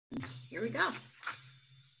Here we go.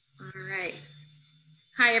 All right.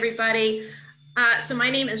 Hi, everybody. So my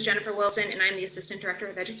name is Jennifer Wilson, and I'm the Assistant Director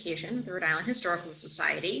of Education at the Rhode Island Historical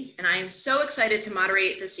Society. And I am so excited to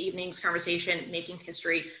moderate this evening's conversation, Making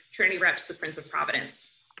History, Trinity Reps, the Prince of Providence.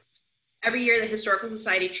 Every year, the Historical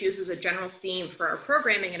Society chooses a general theme for our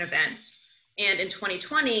programming and events. And in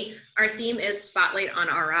 2020, our theme is Spotlight on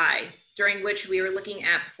RI, during which we were looking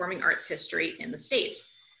at performing arts history in the state.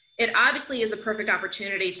 It obviously is a perfect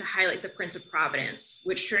opportunity to highlight the Prince of Providence,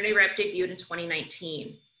 which Trinity Rep debuted in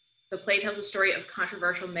 2019. The play tells the story of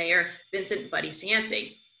controversial Mayor Vincent "Buddy"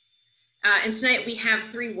 Cianci. And tonight we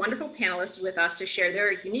have three wonderful panelists with us to share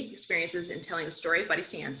their unique experiences in telling the story of Buddy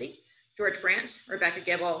Cianci: George Brant, Rebecca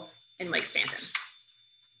Gibel, and Mike Stanton.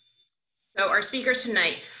 So our speakers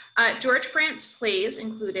tonight, George Brant's plays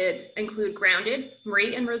include Grounded,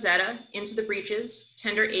 Marie and Rosetta, Into the Breaches,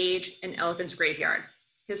 Tender Age, and Elephant's Graveyard.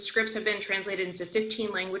 His scripts have been translated into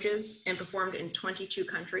 15 languages and performed in 22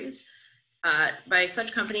 countries by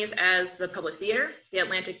such companies as the Public Theater, the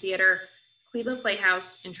Atlantic Theater, Cleveland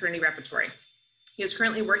Playhouse, and Trinity Repertory. He is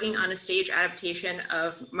currently working on a stage adaptation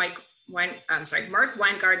of Mark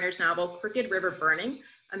Weingartner's novel Crooked River Burning,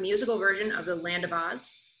 a musical version of The Land of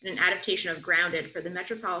Oz, and an adaptation of Grounded for the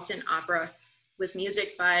Metropolitan Opera with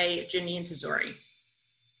music by Janine Tesori.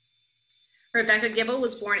 Rebecca Gibel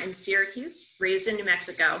was born in Syracuse, raised in New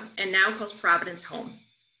Mexico, and now calls Providence home.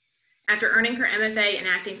 After earning her MFA in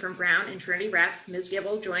acting from Brown and Trinity Rep, Ms.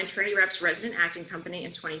 Gibel joined Trinity Rep's resident acting company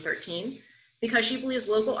in 2013 because she believes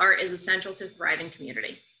local art is essential to a thriving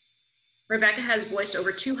community. Rebecca has voiced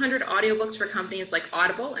over 200 audiobooks for companies like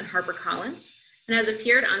Audible and HarperCollins, and has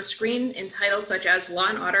appeared on screen in titles such as Law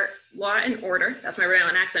and Order, that's my Rhode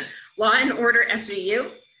Island accent, Law and Order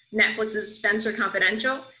SVU, Netflix's Spencer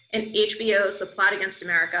Confidential, and HBO's The Plot Against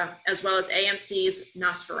America, as well as AMC's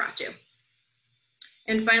Nosferatu.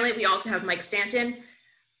 And finally, we also have Mike Stanton.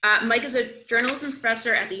 Mike is a journalism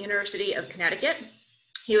professor at the University of Connecticut.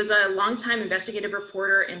 He was a longtime investigative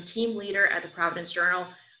reporter and team leader at the Providence Journal,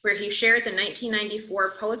 where he shared the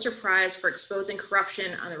 1994 Pulitzer Prize for exposing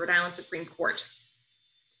corruption on the Rhode Island Supreme Court.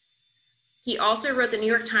 He also wrote the New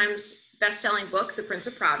York Times best-selling book, The Prince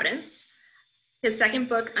of Providence. His second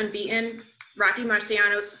book, Unbeaten, Rocky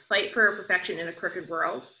Marciano's Fight for Perfection in a Crooked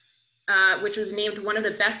World, which was named one of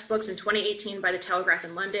the best books in 2018 by The Telegraph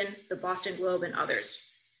in London, the Boston Globe, and others.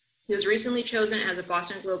 He was recently chosen as a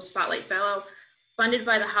Boston Globe Spotlight Fellow, funded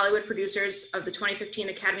by the Hollywood producers of the 2015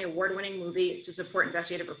 Academy Award-winning movie to support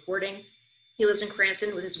investigative reporting. He lives in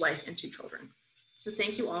Cranston with his wife and 2 children. So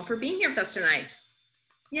thank you all for being here with us tonight.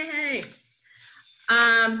 Yay.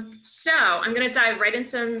 So I'm gonna dive right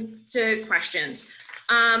into questions.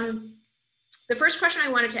 The first question I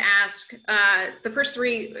wanted to ask, the first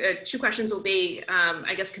two questions will be,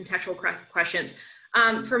 I guess, contextual questions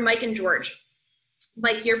for Mike and George.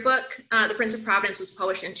 Mike, your book, The Prince of Providence, was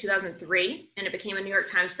published in 2003, and it became a New York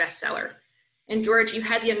Times bestseller. And George, you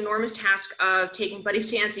had the enormous task of taking Buddy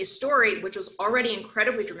Cianci's story, which was already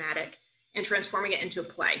incredibly dramatic, and transforming it into a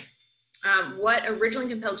play. What originally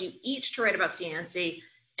compelled you each to write about Cianci,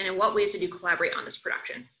 and in what ways did you collaborate on this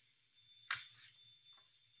production?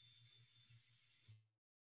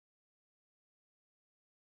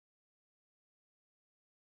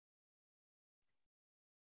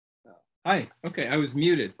 Hi, okay, I was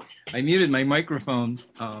muted. I muted my microphone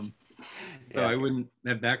so I wouldn't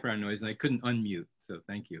have background noise, and I couldn't unmute, so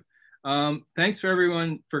thank you. Thanks for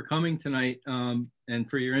everyone for coming tonight and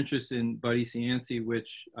for your interest in Buddy Cianci,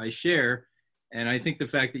 which I share. And I think the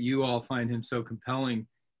fact that you all find him so compelling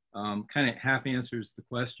kind of half answers the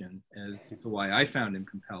question as to why I found him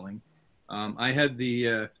compelling. I had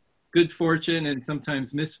the good fortune and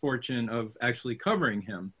sometimes misfortune of actually covering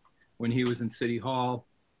him when he was in City Hall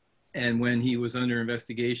and when he was under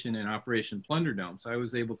investigation in Operation Plunderdome. So I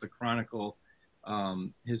was able to chronicle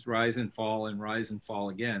his rise and fall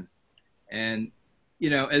again. And, you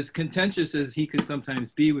know, as contentious as he could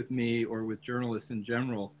sometimes be with me or with journalists in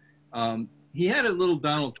general, he had a little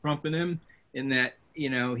Donald Trump in him in that, you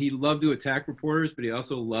know, he loved to attack reporters, but he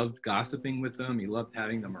also loved gossiping with them. He loved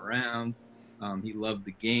having them around. He loved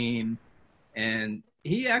the game. And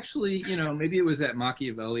he actually, you know, maybe it was that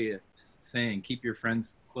Machiavelli saying, keep your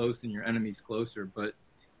friends close and your enemies closer. But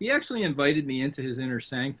he actually invited me into his inner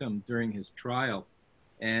sanctum during his trial.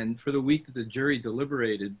 And for the week that the jury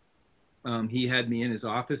deliberated, he had me in his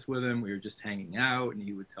office with him. We were just hanging out and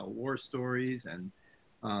he would tell war stories. And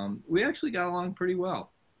we actually got along pretty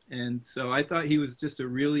well. And so I thought he was just a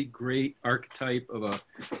really great archetype of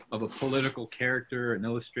a political character, an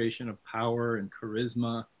illustration of power and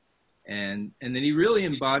charisma. And then he really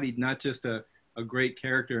embodied not just a a great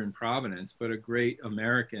character in Providence, but a great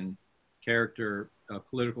American character, a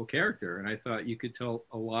political character. And I thought you could tell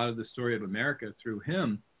a lot of the story of America through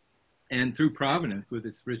him and through Providence with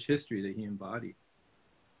its rich history that he embodied.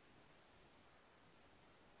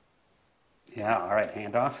 Yeah, all right,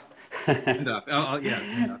 handoff. Handoff. Yeah,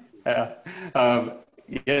 handoff.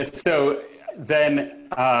 Yes, so then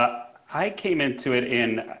I came into it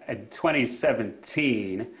in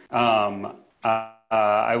 2017.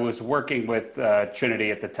 I was working with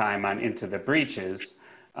Trinity at the time on Into the Breaches,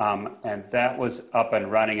 and that was up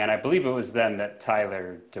and running. And I believe it was then that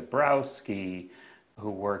Tyler Dabrowski,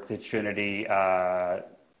 who worked at Trinity,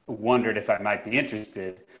 wondered if I might be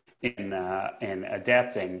interested in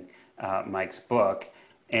adapting Mike's book.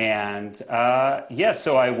 And yeah,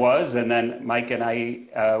 so I was, and then Mike and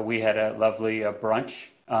I, we had a lovely brunch.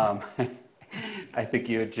 I think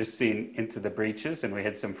you had just seen Into the Breaches, and we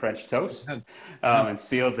had some French toast and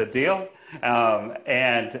sealed the deal. Yeah,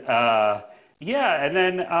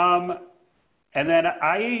 and then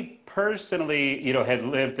I personally, had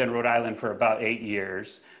lived in Rhode Island for about 8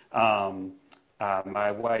 years.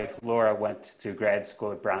 My wife, Laura, went to grad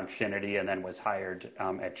school at Brown Trinity and then was hired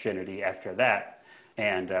at Trinity after that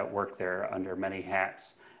and worked there under many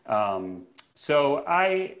hats. So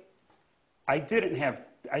I didn't have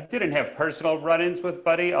personal run-ins with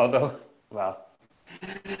Buddy, although, well,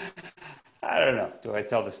 I don't know. Do I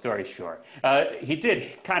tell the story? Sure. He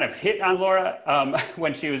did kind of hit on Laura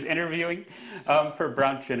when she was interviewing for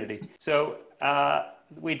Brown Trinity. So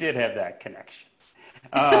we did have that connection.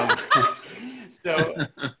 So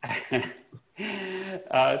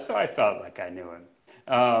I felt like I knew him.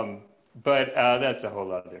 But that's a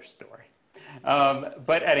whole other story.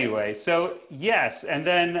 But anyway, so yes. And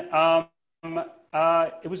then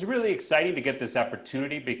it was really exciting to get this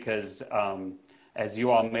opportunity because as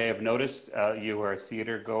you all may have noticed, you are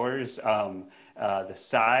theater goers, the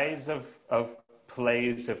size of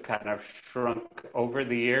plays have kind of shrunk over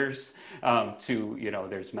the years to,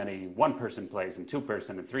 there's many one-person plays and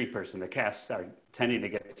two-person and three-person. The casts are tending to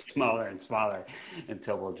get smaller and smaller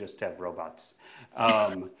until we'll just have robots.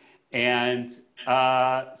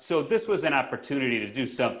 So this was an opportunity to do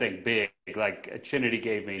something big. Like Trinity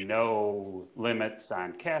gave me no limits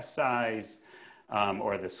on cast size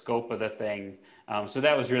or the scope of the thing. So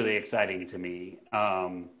that was really exciting to me.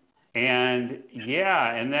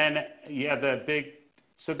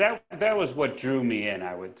 So that was what drew me in,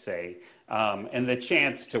 I would say. And the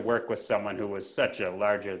chance to work with someone who was such a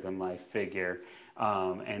larger than life figure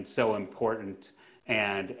and so important.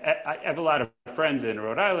 And I have a lot of friends in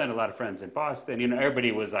Rhode Island, a lot of friends in Boston.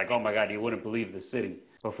 Everybody was like, oh my God, you wouldn't believe the city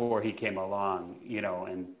before he came along,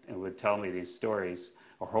 and would tell me these stories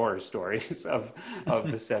or horror stories of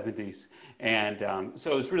the 70s. And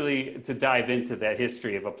so it was really to dive into that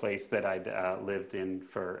history of a place that I'd lived in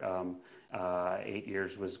for 8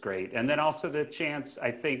 years was great. And then also the chance,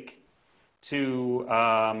 I think,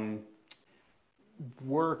 to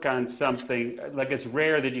work on something, like it's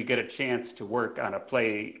rare that you get a chance to work on a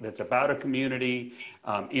play that's about a community,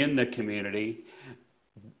 in the community,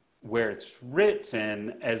 where it's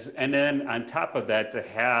written and then on top of that to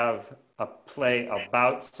have a play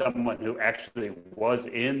about someone who actually was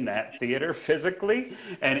in that theater physically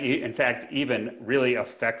and in fact even really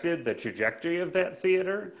affected the trajectory of that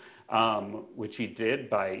theater, which he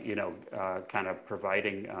did by kind of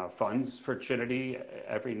providing funds for Trinity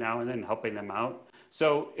every now and then, helping them out.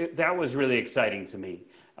 So that was really exciting to me,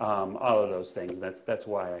 all of those things. That's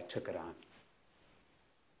why I took it on.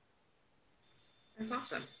 That's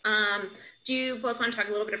awesome. Do you both want to talk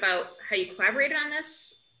a little bit about how you collaborated on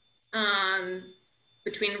this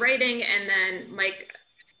between writing and then Mike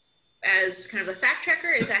as kind of the fact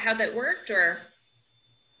checker? Is that how that worked, or?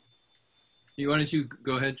 Why don't you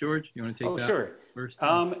go ahead, George? You want to take that sure. first?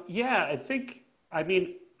 Yeah,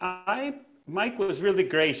 Mike was really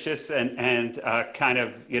gracious and kind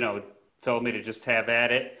of, told me to just have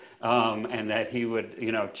at it and that he would,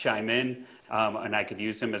 chime in and I could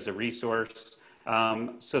use him as a resource.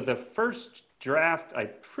 So the first draft, I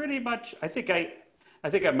think I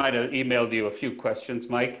might have emailed you a few questions,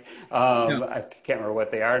 Mike. I can't remember what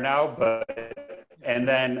they are now, and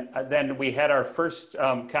then we had our first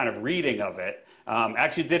kind of reading of it.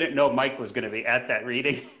 Actually didn't know Mike was going to be at that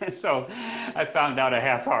reading, so I found out a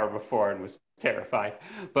half hour before and was terrified.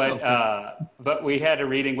 But we had a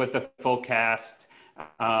reading with the full cast,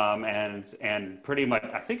 and pretty much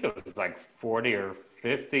I think it was like 40 or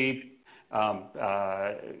 50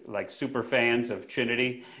 like super fans of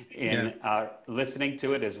Trinity in listening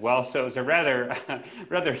to it as well. So it was a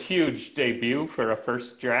rather huge debut for a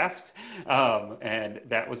first draft, and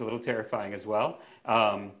that was a little terrifying as well.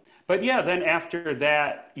 But yeah, then after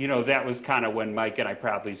that, that was kind of when Mike and I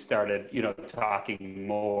probably started, talking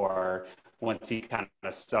more once he kind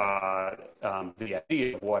of saw the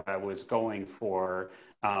idea of what I was going for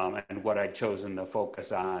and what I'd chosen to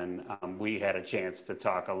focus on. We had a chance to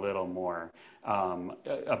talk a little more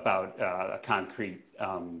about a concrete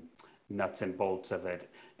nuts and bolts of it.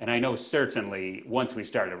 And I know certainly once we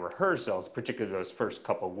started rehearsals, particularly those first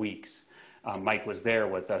couple of weeks, Mike was there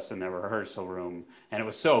with us in the rehearsal room, and it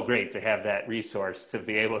was so great to have that resource to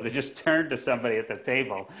be able to just turn to somebody at the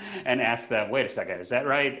table and ask them, wait a second, is that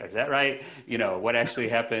right? Is that right? What actually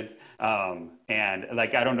happened? And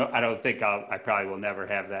like, I don't know, I don't think I probably will never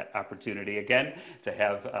have that opportunity again to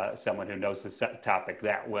have someone who knows the topic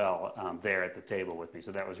that well there at the table with me.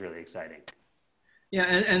 So that was really exciting. Yeah,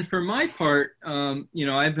 and for my part,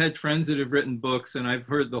 I've had friends that have written books, and I've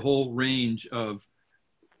heard the whole range of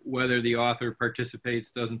whether the author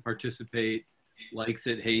participates, doesn't participate, likes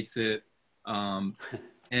it, hates it. And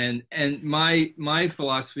my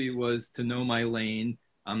philosophy was to know my lane.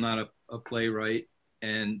 I'm not a playwright,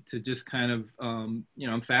 and to just kind of, I'm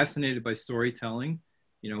fascinated by storytelling.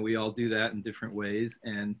 We all do that in different ways.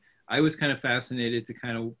 And I was kind of fascinated to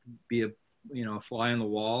kind of be a fly on the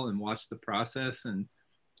wall and watch the process. And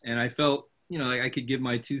I felt, like I could give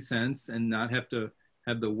my 2 cents and not have to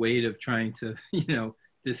have the weight of trying to,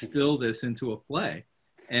 distill this into a play.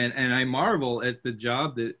 And I marvel at the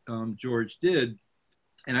job that George did.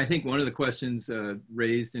 And I think one of the questions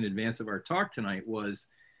raised in advance of our talk tonight was,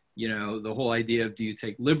 the whole idea of, do you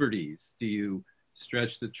take liberties? Do you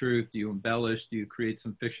stretch the truth? Do you embellish? Do you create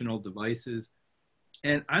some fictional devices?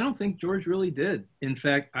 And I don't think George really did. In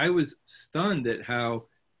fact, I was stunned at how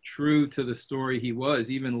true to the story he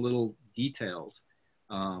was, even little details.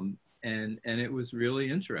 And it was really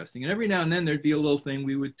interesting. And every now and then there'd be a little thing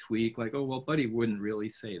we would tweak, like, oh, well, Buddy wouldn't really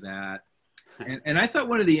say that. And I thought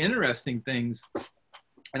one of the interesting things,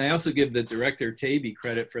 and I also give the director Taby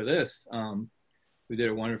credit for this, who did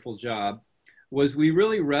a wonderful job, was we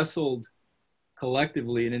really wrestled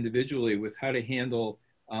collectively and individually with how to handle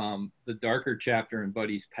the darker chapter in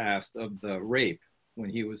Buddy's past of the rape when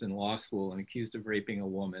he was in law school and accused of raping a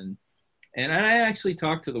woman. And I actually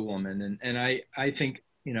talked to the woman, and I think,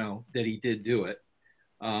 that he did do it.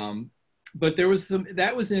 But there was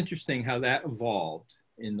that was interesting how that evolved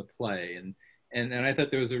in the play. And I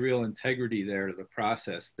thought there was a real integrity there to the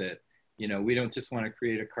process that, we don't just want to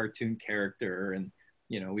create a cartoon character and,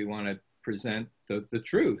 we want to present the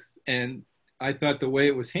truth. And I thought the way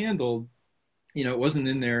it was handled, it wasn't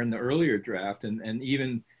in there in the earlier draft. And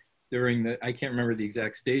even during I can't remember the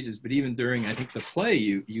exact stages, but even during, I think the play,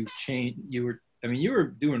 you changed, you were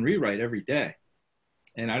doing rewrite every day.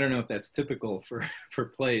 And I don't know if that's typical for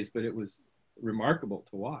plays, but it was remarkable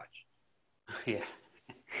to watch. Yeah.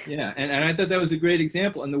 Yeah, and I thought that was a great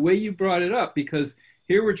example. And the way you brought it up, because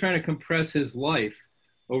here we're trying to compress his life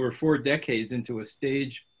over 4 decades into a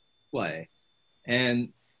stage play. And,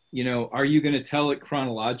 are you going to tell it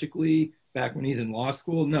chronologically back when he's in law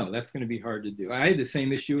school? No, that's going to be hard to do. I had the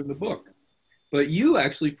same issue in the book. But you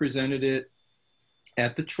actually presented it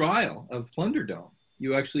at the trial of Plunderdome.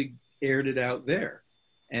 You actually aired it out there.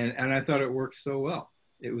 And I thought it worked so well.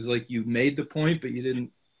 It was like you made the point, but you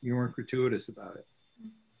weren't gratuitous about it.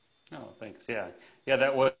 Oh, thanks. Yeah. Yeah,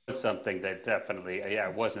 that was something that definitely,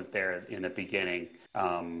 wasn't there in the beginning.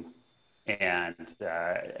 And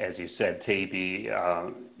as you said, Taby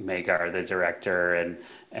Magar, the director,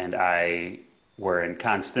 and I were in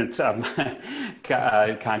constant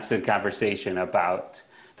conversation about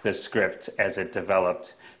the script as it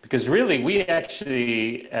developed. Because really, we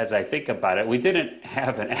actually, as I think about it, we didn't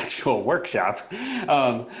have an actual workshop.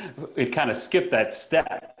 It kind of skipped that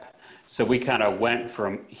step. So we kind of went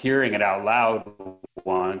from hearing it out loud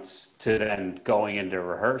once to then going into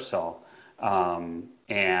rehearsal.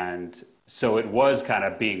 And so it was kind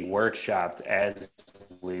of being workshopped as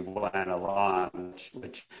we went along,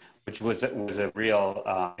 which was a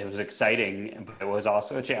real, it was exciting, but it was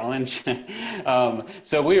also a challenge.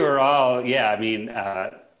 So we were all,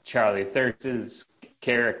 Charlie Thurston's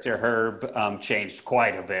character, Herb, changed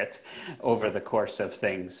quite a bit over the course of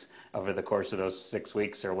things, over the course of those 6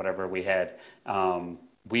 weeks or whatever we had.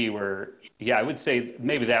 We were, I would say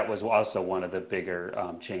maybe that was also one of the bigger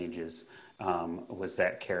changes, was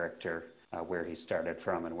that character, where he started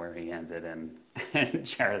from and where he ended. And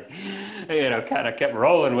Charlie, kind of kept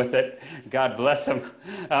rolling with it. God bless him.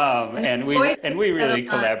 And we really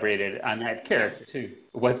collaborated on that character too.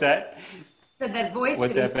 What's that? So that voice.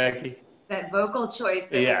 What's that, Becky? That vocal choice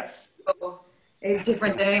that was so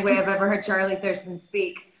different than any way I've ever heard Charlie Thurston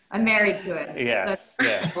speak. I'm married to it. Yes,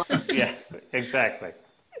 yes, exactly.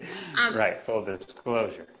 Right, full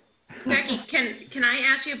disclosure. Becky, can I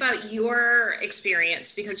ask you about your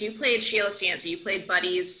experience? Because you played Sheila Cianci, you played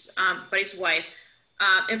Buddy's wife.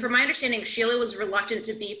 And from my understanding, Sheila was reluctant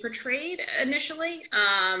to be portrayed initially.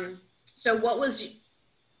 So what was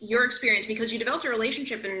your experience? Because you developed a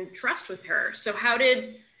relationship and trust with her. So how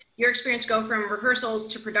did your experience go from rehearsals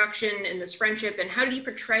to production and this friendship? And how did you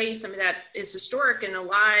portray something that is historic and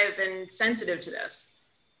alive and sensitive to this?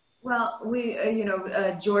 Well,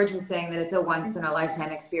 George was saying that it's a once in a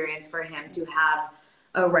lifetime experience for him to have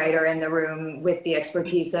a writer in the room with the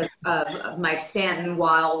expertise of Mike Stanton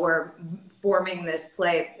while we're forming this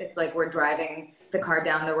play. It's like we're driving the car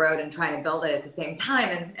down the road and trying to build it at the same time,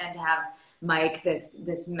 and to have Mike,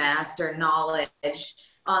 this master knowledge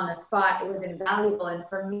on the spot, it was invaluable. And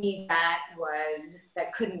for me, that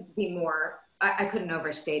couldn't be more, I couldn't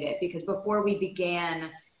overstate it, because before we began,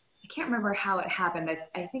 I can't remember how it happened.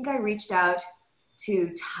 I think I reached out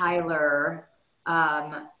to Tyler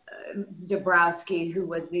Dabrowski, who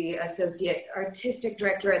was the associate artistic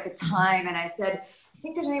director at the time. And I said, do you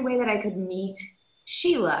think there's any way that I could meet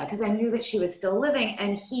Sheila? Because I knew that she was still living.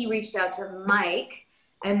 And he reached out to Mike,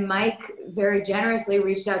 and Mike very generously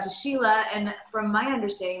reached out to Sheila. And from my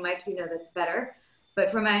understanding, Mike, you know this better, but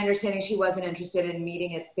from my understanding, she wasn't interested in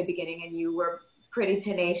meeting at the beginning, and you were pretty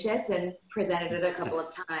tenacious and presented it a couple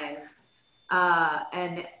of times,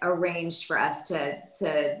 and arranged for us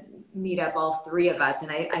to meet up, all three of us.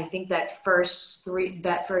 And I think that first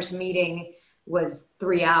meeting was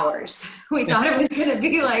 3 hours. We thought it was going to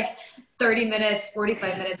be like 30 minutes,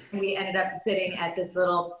 45 minutes. And we ended up sitting at this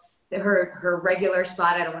little, her regular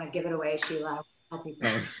spot. I don't want to give it away, Sheila. But we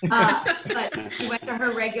went to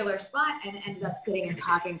her regular spot and ended up sitting and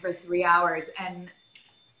talking for 3 hours. And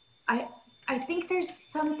I think there's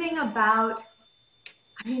something about,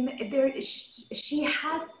 she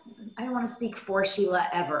has, I don't want to speak for Sheila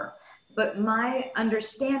ever, but my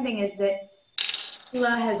understanding is that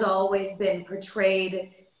Sheila has always been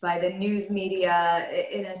portrayed by the news media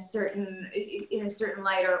in a certain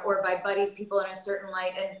light, or by Buddy's people in a certain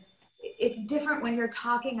light. And it's different when you're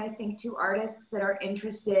talking, I think, to artists that are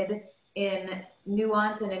interested in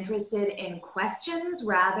nuance and interested in questions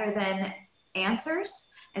rather than answers.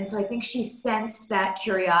 And so I think she sensed that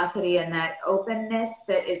curiosity and that openness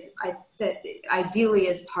that ideally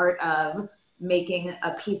is part of making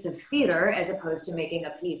a piece of theater, as opposed to making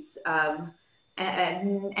a piece of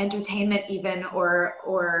entertainment, even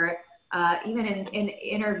or even an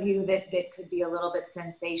interview that could be a little bit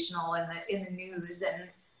sensational in the news.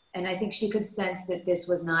 And I think she could sense that this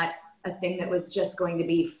was not a thing that was just going to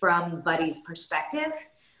be from Buddy's perspective,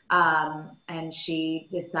 and she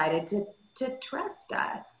decided to trust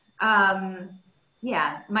us.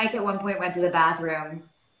 Yeah, Mike at one point went to the bathroom.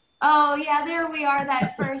 Oh yeah, there we are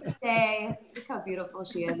that first day. Look how beautiful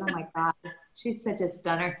she is. Oh my God, she's such a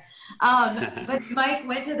stunner. But Mike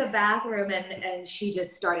went to the bathroom and she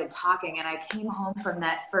just started talking. And I came home from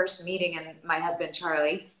that first meeting, and my husband,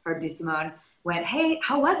 Charlie, or DeSimone, went, hey,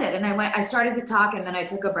 how was it? And I started to talk, and then I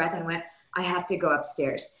took a breath and went, I have to go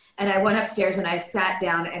upstairs. And I went upstairs and I sat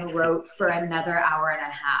down and wrote for another hour and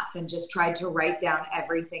a half, and just tried to write down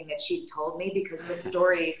everything that she'd told me, because the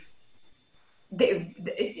stories,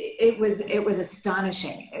 it was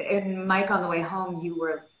astonishing. And Mike, on the way home, you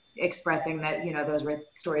were expressing that, those were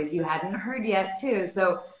stories you hadn't heard yet too.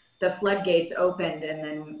 So the floodgates opened, and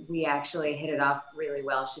then we actually hit it off really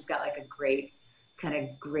well. She's got like a great kind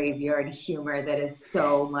of graveyard humor that is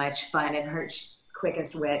so much fun, and her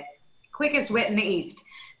quickest wit in the East.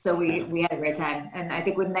 So we had a great time. And I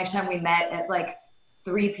think next time we met at like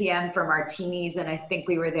 3 p.m. for martinis, and I think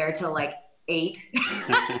we were there till like 8.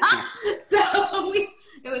 So it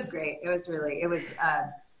was great. It was a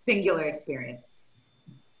singular experience.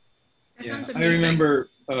 That sounds I amazing. remember,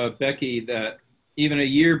 Becky, that even a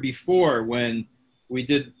year before, when you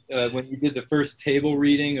did the first table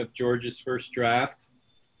reading of George's first draft,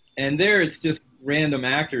 and there it's just random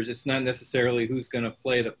actors. It's not necessarily who's going to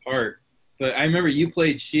play the part. But I remember you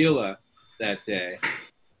played Sheila that day,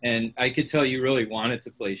 and I could tell you really wanted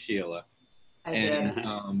to play Sheila. I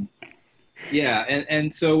did. Yeah,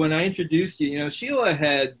 and so when I introduced you, Sheila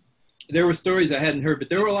there were stories I hadn't heard, but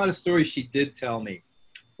there were a lot of stories she did tell me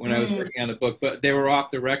when I was working on the book, but they were off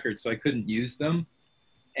the record, so I couldn't use them.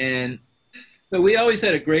 And so we always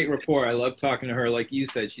had a great rapport. I love talking to her. Like you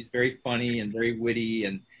said, she's very funny and very witty,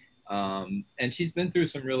 and she's been through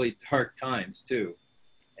some really dark times too,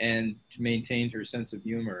 and maintained her sense of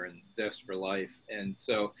humor and zest for life. And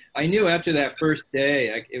so I knew after that first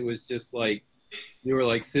day, it was just like, you were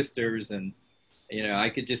like sisters, and I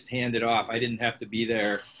could just hand it off. I didn't have to be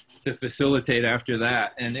there to facilitate after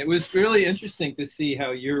that. And it was really interesting to see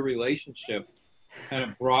how your relationship kind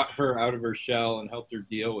of brought her out of her shell and helped her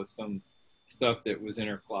deal with some stuff that was in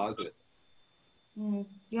her closet.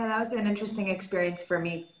 Yeah, that was an interesting experience for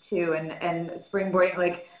me too. And springboarding,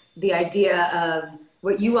 like the idea of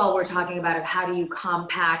what you all were talking about of how do you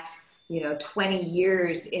compact, 20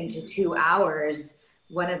 years into 2 hours.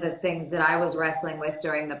 One of the things that I was wrestling with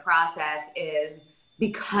during the process is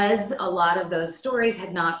because a lot of those stories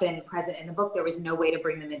had not been present in the book, there was no way to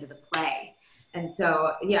bring them into the play. And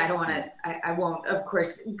so, yeah, I won't, of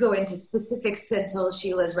course, go into specifics until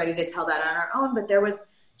Sheila's ready to tell that on her own, but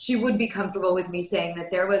she would be comfortable with me saying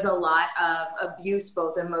that there was a lot of abuse,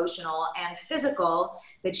 both emotional and physical,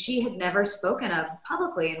 that she had never spoken of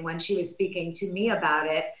publicly. And when she was speaking to me about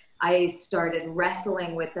it, I started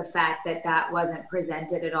wrestling with the fact that that wasn't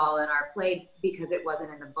presented at all in our play because it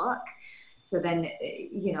wasn't in the book. So then,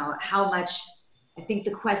 how much, I think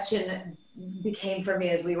the question became for me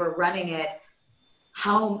as we were running it,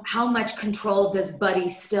 how much control does Buddy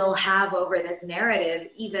still have over this narrative,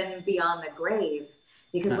 even beyond the grave?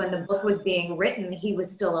 Because when the book was being written, he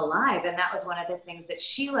was still alive. And that was one of the things that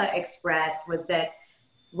Sheila expressed, was that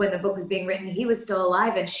when the book was being written, he was still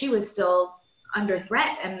alive and she was still under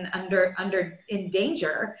threat and in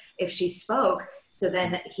danger if she spoke. So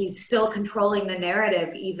then he's still controlling the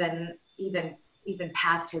narrative, even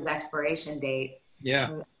past his expiration date.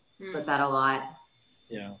 Yeah. But that a lot.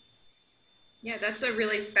 Yeah. Yeah, that's a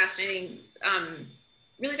really fascinating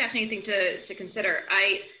thing to consider.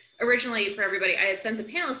 Originally, for everybody, I had sent the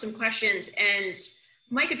panelists some questions, and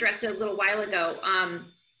Mike addressed it a little while ago.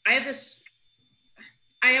 I have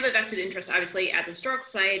a vested interest, obviously, at the Historical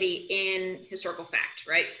Society in historical fact,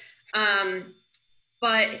 right?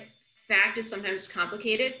 But fact is sometimes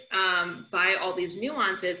complicated by all these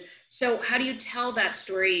nuances. So how do you tell that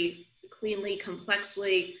story cleanly,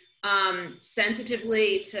 complexly,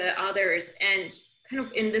 sensitively to others? And kind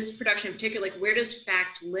of in this production in particular, like, where does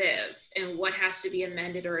fact live and what has to be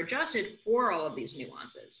amended or adjusted for all of these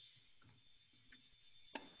nuances?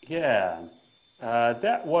 Yeah,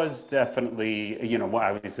 that was definitely,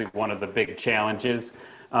 obviously one of the big challenges.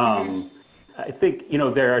 I think,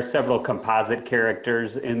 there are several composite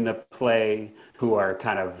characters in the play who are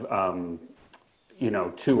kind of,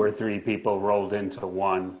 2 or 3 people rolled into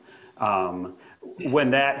one.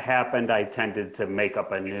 When that happened, I tended to make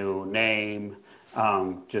up a new name.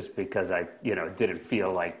 Just because I, didn't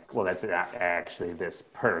feel like, well, that's not actually this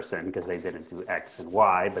person, because they didn't do X and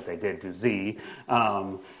Y, but they did do Z.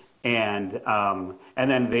 And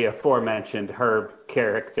then the aforementioned Herb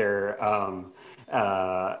character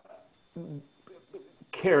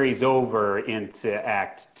carries over into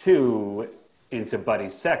Act 2, into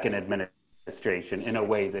Buddy's second administration, in a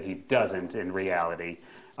way that he doesn't in reality.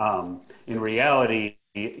 In reality,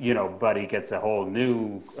 Buddy gets a whole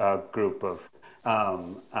new group of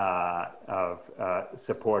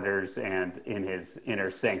supporters and in his inner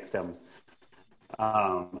sanctum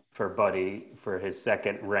for Buddy for his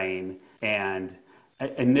second reign. And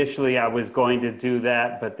initially I was going to do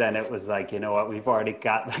that, but then it was like, we've already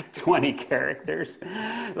got like 20 characters.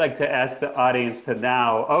 Like, to ask the audience to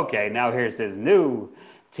now here's his new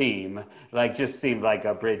team, like, just seemed like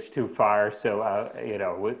a bridge too far. So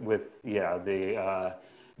with the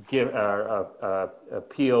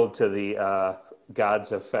appeal to the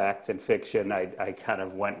gods of fact and fiction, I kind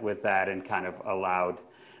of went with that and kind of allowed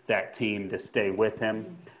that team to stay with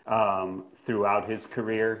him throughout his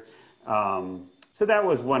career. So that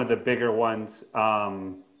was one of the bigger ones.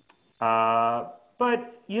 But,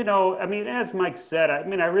 as Mike said,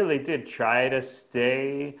 I really did try to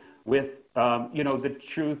stay with, the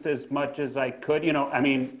truth as much as I could.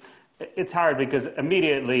 It's hard because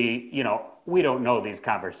immediately, we don't know these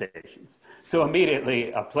conversations. So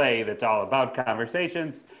immediately a play that's all about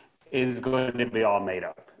conversations is going to be all made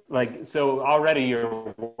up. Like, so already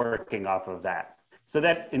you're working off of that. So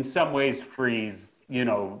that in some ways frees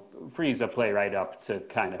a playwright up to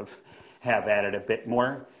kind of have at it a bit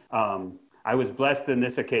more. I was blessed in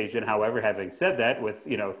this occasion, however, having said that, with,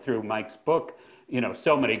 through Mike's book,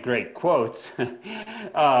 so many great quotes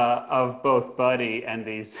of both Buddy and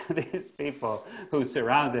these people who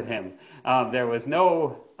surrounded him. There was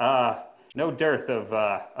no dearth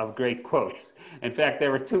of great quotes. In fact,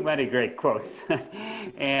 there were too many great quotes,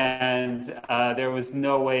 and there was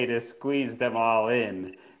no way to squeeze them all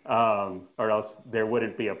in, or else there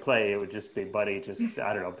wouldn't be a play. It would just be Buddy,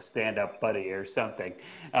 stand up Buddy or something.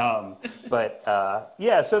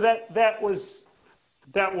 Yeah, so that was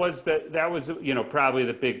probably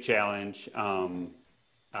the big challenge.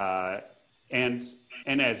 And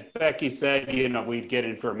as Becky said, we'd get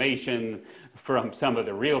information from some of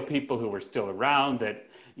the real people who were still around that,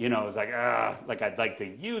 you know, it's like I'd like to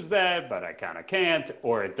use that, but I kind of can't,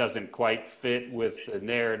 or it doesn't quite fit with the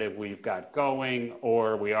narrative we've got going,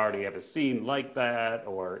 or we already have a scene like that,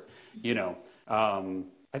 or, you know,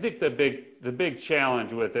 I think the big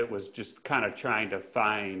challenge with it was just kind of trying to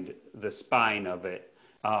find the spine of it,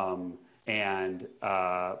 and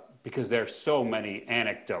because there's so many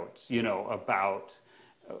anecdotes, you know, about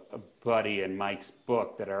Buddy and Mike's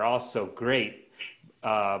book that are also great.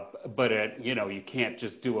 But you know, you can't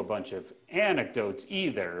just do a bunch of anecdotes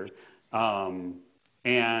either.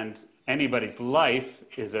 And anybody's life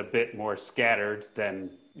is a bit more scattered than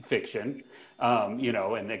fiction, you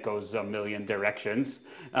know, and it goes a million directions.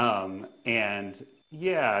 And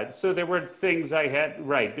yeah, so there were things I had,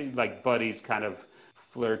 right, like Buddy's kind of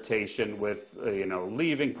flirtation with, you know,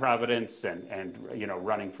 leaving Providence and you know,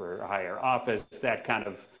 running for a higher office, that kind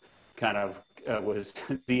of was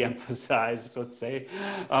de-emphasized, let's say.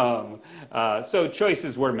 So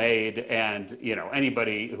choices were made, and you know,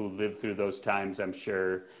 anybody who lived through those times, I'm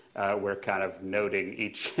sure, were kind of noting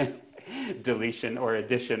each deletion or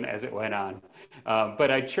addition as it went on.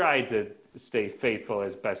 But I tried to stay faithful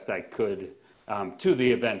as best I could to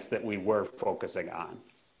the events that we were focusing on.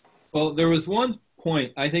 Well, there was one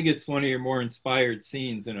point, I think it's one of your more inspired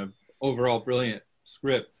scenes in an overall brilliant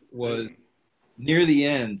script, was near the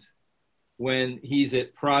end, when he's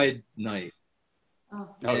at Pride Night. Oh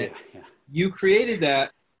yeah. You created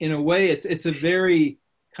that in a way, it's a very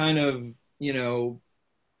kind of, you know,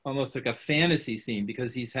 almost like a fantasy scene,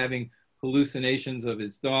 because he's having hallucinations of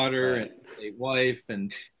his daughter and his late wife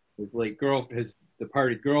and his his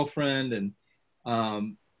departed girlfriend. And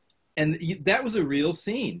that was a real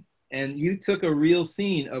scene. And you took a real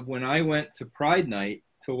scene of when I went to Pride Night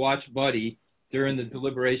to watch Buddy during the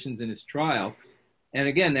deliberations in his trial. And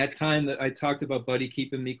again, that time that I talked about Buddy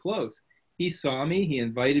keeping me close, he saw me, he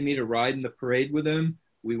invited me to ride in the parade with him.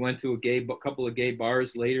 We went to a couple of gay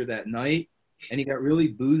bars later that night, and he got really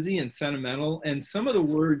boozy and sentimental. And some of the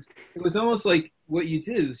words, it was almost like what you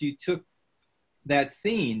did is you took that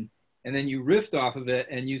scene and then you riffed off of it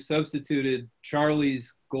and you substituted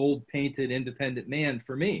Charlie's gold-painted independent man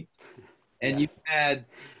for me. And yes. You had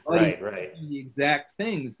Buddy saying the exact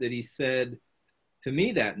things that he said to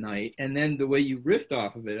me that night, and then the way you riffed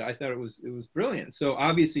off of it, I thought it was brilliant. So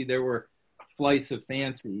obviously there were flights of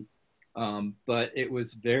fancy, but it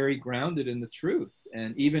was very grounded in the truth,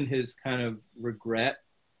 and even his kind of regret.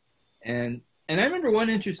 And I remember one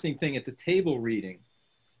interesting thing at the table reading,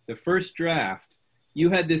 the first draft, you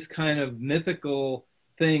had this kind of mythical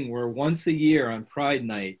thing where once a year on Pride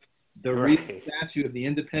Night, the real statue of the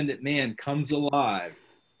independent man comes alive,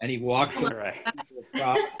 and he walks around the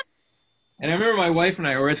prop. And I remember my wife and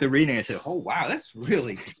I were at the reading. I said, oh, wow, that's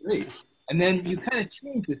really great. And then you kind of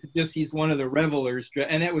changed it to just he's one of the revelers.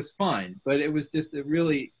 And it was fine. But it was just a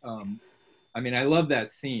really, I mean, I love that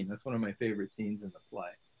scene. That's one of my favorite scenes in the play.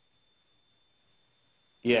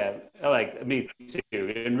 Yeah, like me too.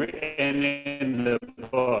 And in the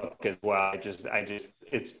book as well,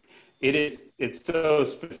 it's so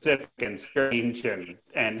specific and strange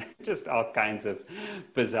and just all kinds of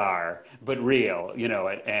bizarre, but real, you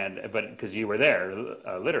know, but because you were there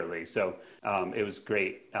literally. So it was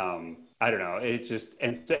great. I don't know. It's just,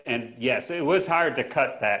 and yes, it was hard to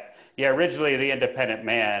cut that. Yeah. Originally the independent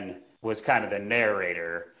man was kind of the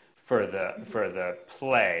narrator for the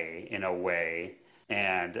play in a way.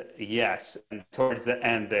 And yes, and towards the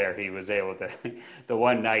end there, he was able to, the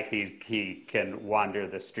one night he can wander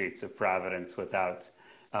the streets of Providence without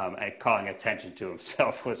calling attention to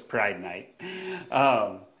himself was Pride Night.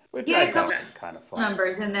 Which he had a couple was kind of fun.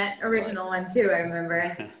 Numbers in that original one too, I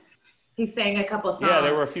remember. He sang a couple songs. Yeah,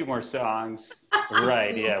 there were a few more songs.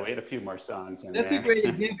 Right, yeah, we had a few more songs in That's a great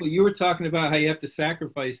example. You were talking about how you have to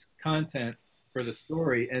sacrifice content for the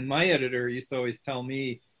story. And my editor used to always tell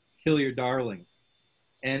me, kill your darlings.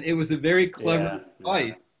 And it was a very clever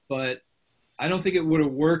advice, but I don't think it would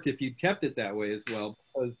have worked if you'd kept it that way as well,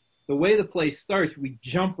 because the way the play starts, we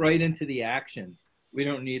jump right into the action. We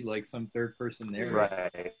don't need like some third person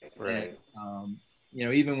narrator. Right. And, you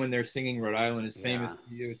know, even when they're singing Rhode Island is famous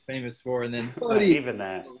for you, it's famous for, and then even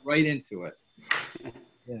that. Right into it.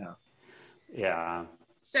 Yeah. Yeah.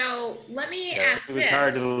 So let me ask this. It was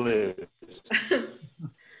hard to lose.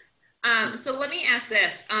 So let me ask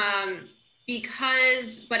this.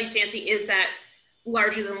 Because Buddy Cianci is that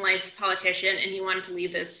larger than life politician and he wanted to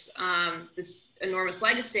leave this this enormous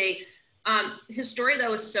legacy, his story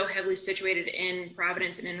though is so heavily situated in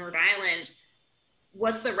Providence and in Rhode Island.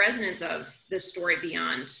 What's the resonance of this story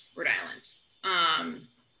beyond Rhode Island?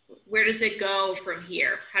 Where does it go from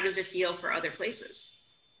here? How does it feel for other places?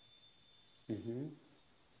 Mm-hmm.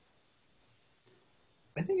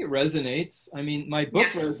 I think it resonates. I mean, my book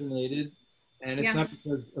Yeah. resonated, and it's Yeah. not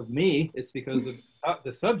because of me, it's because of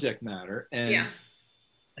the subject matter. And Yeah.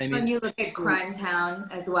 I mean, When you look at Crime Town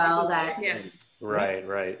as well, that Yeah. Right,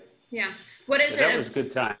 right. Yeah. What is Yeah, it? that was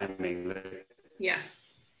good timing. Yeah.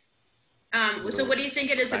 So what do you think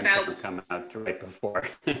it is about? Coming out right before.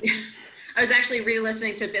 I was actually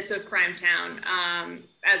re-listening to bits of Crime Town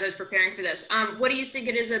as I was preparing for this. What do you think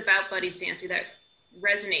it is about Buddy Cianci that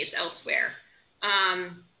resonates elsewhere?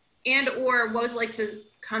 And or what was it like to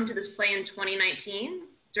come to this play in 2019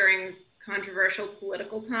 during controversial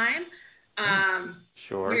political time?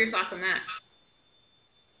 Sure. What are your thoughts on that?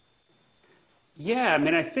 Yeah, I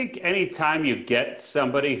mean, I think anytime you get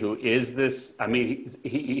somebody who is this, I mean,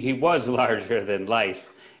 he was larger than life,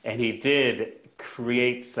 and he did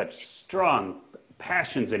create such strong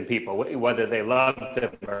passions in people, whether they loved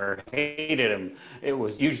him or hated him. It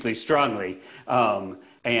was usually strongly.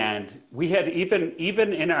 And we had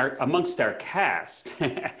even in amongst our cast,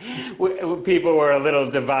 people were a little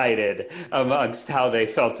divided amongst how they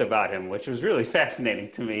felt about him, which was really fascinating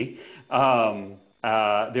to me.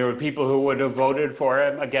 There were people who would have voted for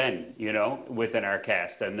him again, you know, within our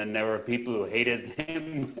cast. And then there were people who hated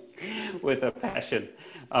him with a passion.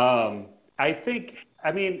 I think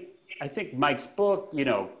Mike's book, you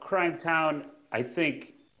know, Crime Town, I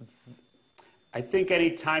think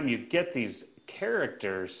anytime you get these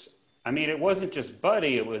characters, I mean, it wasn't just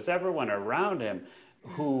Buddy, it was everyone around him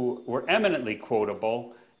who were eminently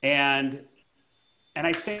quotable. And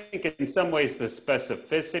I think in some ways the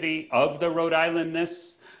specificity of the Rhode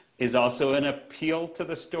Islandness is also an appeal to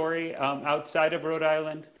the story outside of Rhode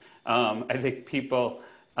Island. I think people,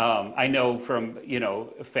 I know from, you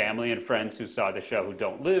know, family and friends who saw the show who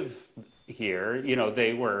don't live here, you know,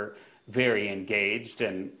 they were very engaged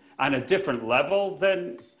and on a different level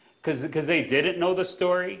than, because they didn't know the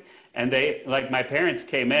story. And they, like my parents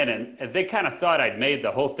came in and they kind of thought I'd made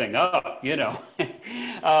the whole thing up, you know.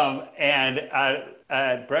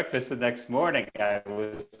 At breakfast the next morning, I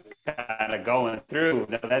was kind of going through,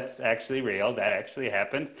 no, that's actually real. That actually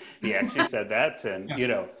happened. He actually said that. And, you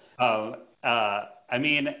know, I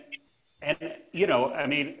mean, and, you know, I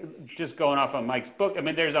mean, just going off on Mike's book, I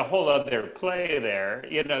mean, there's a whole other play there.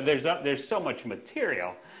 You know, there's so much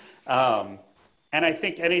material. And I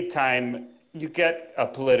think anytime you get a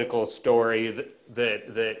political story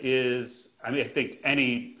that is, I mean, I think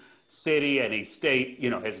any city, any state, you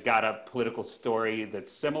know, has got a political story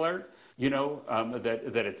that's similar, you know,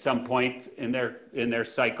 that at some point in their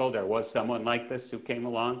cycle, there was someone like this who came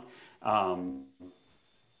along.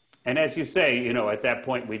 And as you say, you know, at that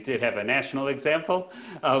point, we did have a national example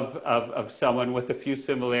of someone with a few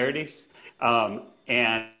similarities.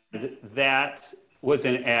 And that was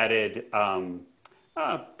an added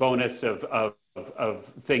bonus of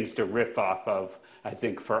things to riff off of, I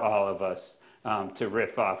think, for all of us, to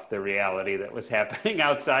riff off the reality that was happening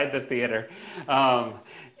outside the theater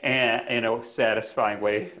and in a satisfying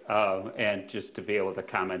way, and just to be able to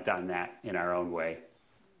comment on that in our own way.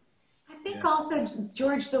 I think also,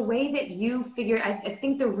 George, the way that you figured, I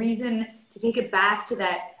think the reason to take it back to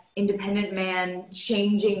that independent man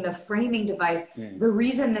changing the framing device, the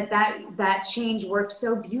reason that change worked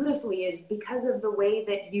so beautifully is because of the way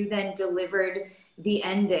that you then delivered the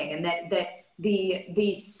ending, and that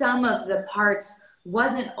the sum of the parts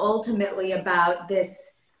wasn't ultimately about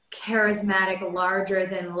this charismatic, larger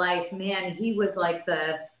than life man. He was like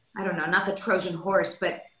the, I don't know, not the Trojan horse,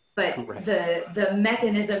 but right, the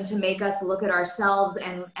mechanism to make us look at ourselves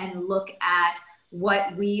and look at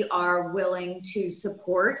what we are willing to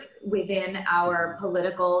support within our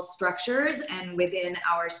political structures and within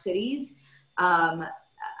our cities.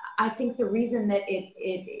 I think the reason that it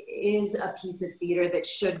is a piece of theater that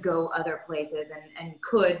should go other places and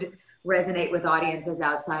could resonate with audiences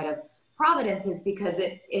outside of Providence is because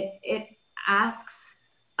it asks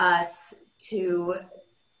us to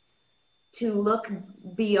look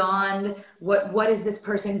beyond what is this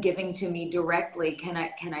person giving to me directly. Can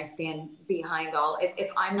I stand behind all,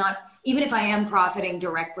 if I'm not, even if I am profiting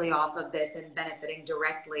directly off of this and benefiting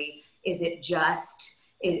directly, is it just,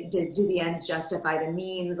 do the ends justify the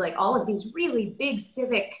means? Like all of these really big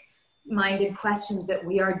civic minded questions that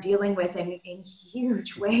we are dealing with in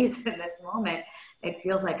huge ways in this moment. It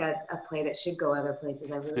feels like a play that should go other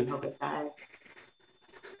places. I really hope it does.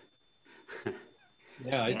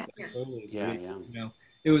 Yeah, I totally agree. Yeah. You know,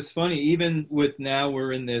 it was funny, even with now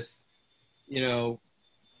we're in this, you know,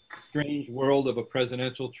 strange world of a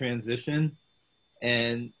presidential transition.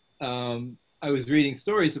 And I was reading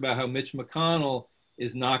stories about how Mitch McConnell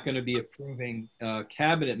is not going to be approving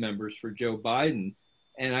cabinet members for Joe Biden.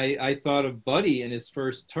 And I thought of Buddy in his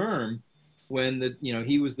first term. when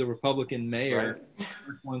he was the Republican mayor,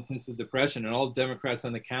 first one since the Depression, and all Democrats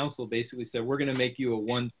on the council basically said, we're going to make you a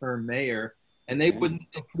one-term mayor, and they wouldn't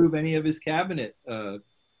approve any of his cabinet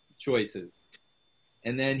choices.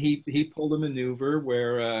 And then he pulled a maneuver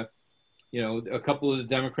where, a couple of the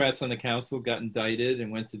Democrats on the council got indicted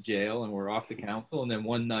and went to jail and were off the council. And then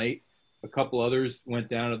one night, a couple others went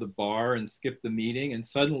down to the bar and skipped the meeting, and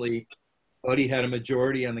suddenly Buddy had a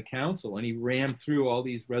majority on the council, and he ran through all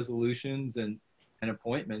these resolutions and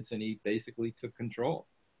appointments, and he basically took control.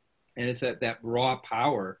 And it's that raw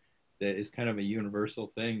power that is kind of a universal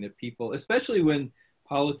thing that people, especially when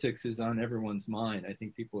politics is on everyone's mind, I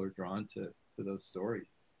think people are drawn to those stories.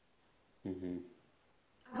 Mm-hmm.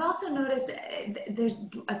 I've also noticed there's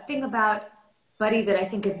a thing about Buddy that I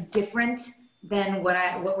think is different than what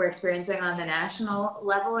we're experiencing on the national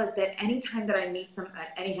level, is that anytime I meet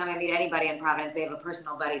anybody in Providence, they have a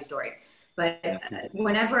personal Buddy story. But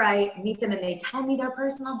whenever I meet them and they tell me their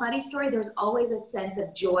personal Buddy story, there's always a sense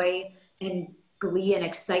of joy and glee and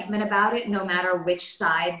excitement about it, no matter which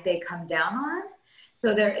side they come down on.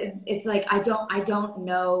 So it's like, I don't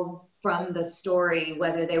know from the story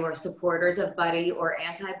whether they were supporters of Buddy or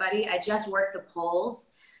anti-Buddy. I just worked the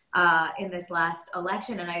polls in this last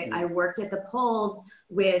election, and I worked at the polls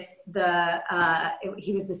with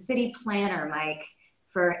he was the city planner, Mike,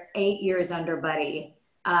 for 8 years under Buddy,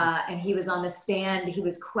 and he was on the stand. He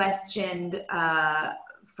was questioned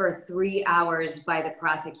for 3 hours by the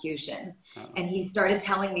prosecution, and he started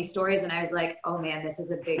telling me stories, and I was like, oh man, this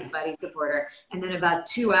is a big Buddy supporter. And then about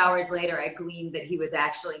 2 hours later, I gleaned that he was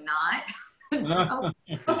actually not. Oh,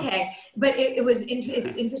 okay, but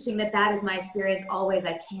it's interesting that is my experience always.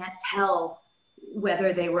 I can't tell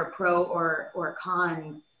whether they were pro or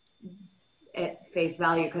con at face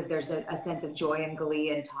value, because there's a sense of joy and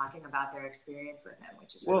glee in talking about their experience with him,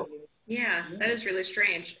 which is really yeah, that is really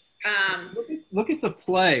strange. Look at the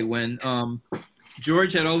play when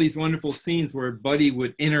George had all these wonderful scenes where Buddy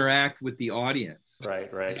would interact with the audience.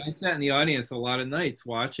 Right. And I sat in the audience a lot of nights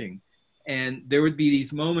watching. And there would be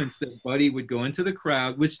these moments that Buddy would go into the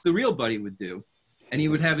crowd, which the real Buddy would do, and he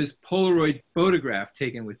would have his Polaroid photograph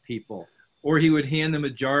taken with people, or he would hand them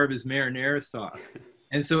a jar of his marinara sauce.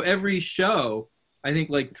 And so every show, I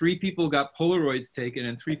think like 3 people got Polaroids taken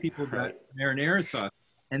and 3 people got marinara sauce.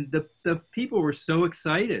 And the people were so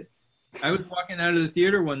excited. I was walking out of the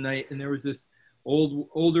theater one night, and there was this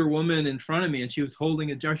older woman in front of me, and she was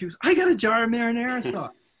holding a jar. She was, I got a jar of marinara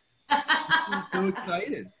sauce. I was so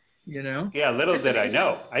excited. Yeah, little did I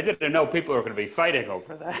know. I didn't know people were going to be fighting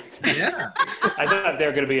over that. Yeah. I thought they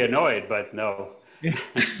were going to be annoyed, but no.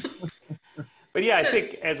 But yeah, I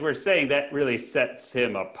think, as we're saying, that really sets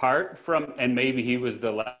him apart from, and maybe he was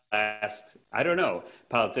the last, I don't know,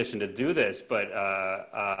 politician to do this, but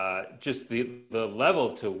just the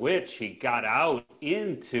level to which he got out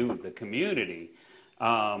into the community,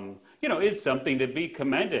 is something to be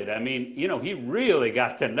commended. I mean, he really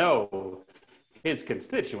got to know his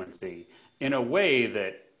constituency in a way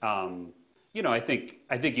that, I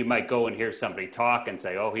think you might go and hear somebody talk and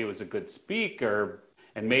say, oh, he was a good speaker,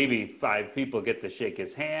 and maybe 5 people get to shake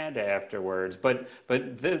his hand afterwards. But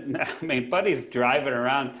Buddy's driving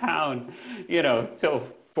around town, till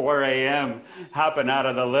 4 a.m., hopping out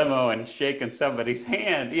of the limo and shaking somebody's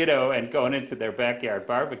hand, and going into their backyard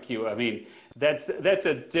barbecue. I mean, that's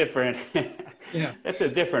a different that's a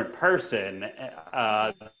different person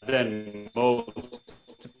than most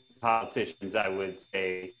politicians, I would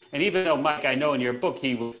say. And even though, Mike, I know in your book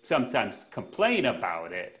he would sometimes complain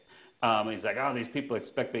about it. He's like, oh, these people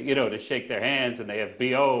expect me, to shake their hands, and they have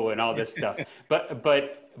BO and all this stuff. But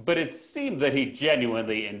it seemed that he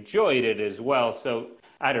genuinely enjoyed it as well. So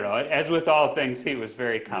I don't know. As with all things, he was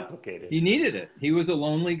very complicated. He needed it. He was a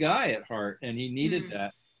lonely guy at heart, and he needed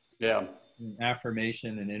that. Yeah.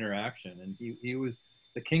 Affirmation and interaction, and he was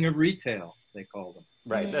the king of retail, they called him.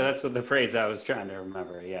 Right. That's what the phrase I was trying to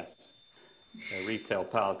remember. Yes, a retail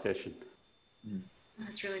politician.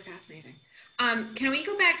 That's really fascinating. Can we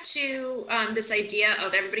go back to this idea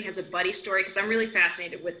of everybody has a Buddy story, because I'm really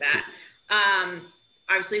fascinated with that.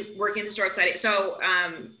 Obviously working at the Historical Society. So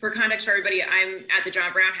for context for everybody, I'm at the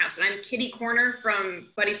John Brown House, and I'm kitty corner from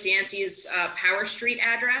Buddy Cianci's Power Street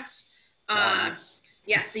address. Nice.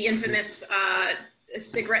 Yes, the infamous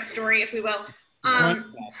cigarette story, if we will.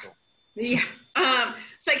 Yeah.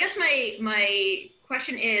 So I guess my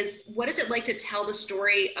question is, what is it like to tell the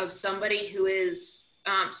story of somebody who is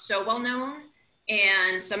so well known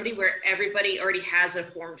and somebody where everybody already has a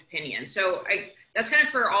formed opinion? So that's kind of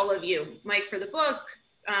for all of you. Mike for the book,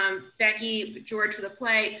 Becky, George for the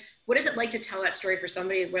play. What is it like to tell that story for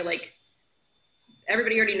somebody where like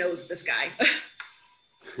everybody already knows this guy?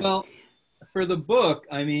 Well, for the book,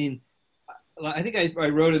 I mean, I think I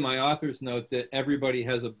wrote in my author's note that everybody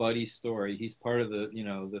has a buddy story. He's part of the, you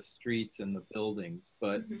know, the streets and the buildings.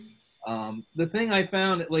 But the thing I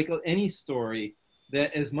found, like any story,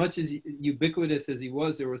 that as much as ubiquitous as he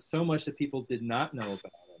was, there was so much that people did not know about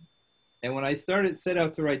him. And when I set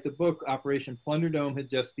out to write the book, Operation Plunderdome had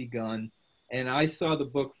just begun. And I saw the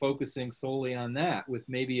book focusing solely on that, with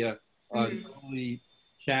maybe a early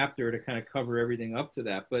chapter to kind of cover everything up to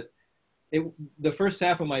that. But the first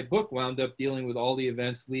half of my book wound up dealing with all the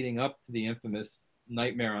events leading up to the infamous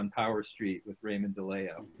Nightmare on Power Street with Raymond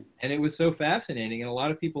DeLeo. And it was so fascinating. And a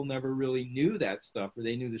lot of people never really knew that stuff, or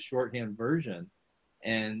they knew the shorthand version.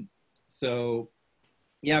 And so,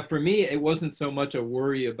 yeah, for me, it wasn't so much a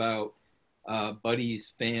worry about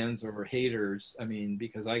Buddy's fans or haters. I mean,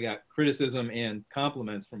 because I got criticism and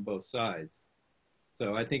compliments from both sides.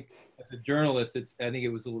 So I think as a journalist, I think it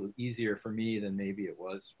was a little easier for me than maybe it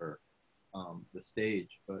was for the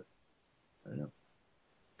stage, but I don't know.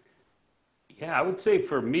 Yeah, I would say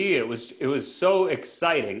for me, it was so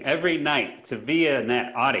exciting every night to be in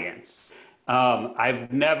that audience.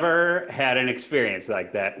 I've never had an experience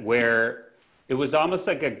like that where it was almost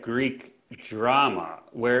like a Greek drama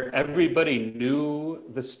where everybody knew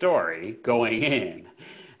the story going in,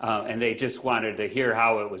 and they just wanted to hear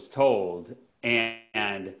how it was told.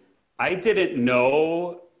 And I didn't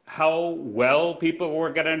know how well people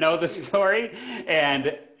were going to know the story.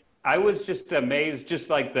 And I was just amazed, just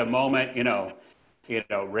like the moment, you know,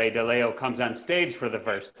 Ray DeLeo comes on stage for the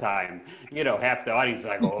first time, you know, half the audience is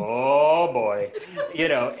like, oh boy, you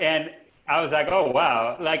know, and I was like, oh,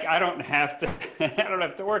 wow, like, I don't have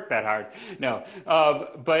to work that hard. No,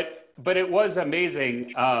 but it was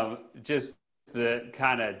amazing. Just the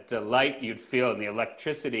kind of delight you'd feel and the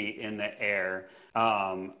electricity in the air,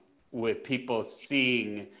 with people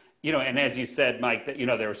seeing, you know, and as you said, Mike, that, you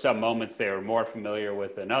know, there were some moments they were more familiar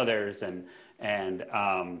with than others, and then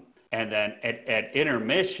at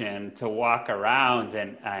intermission to walk around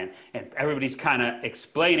and everybody's kind of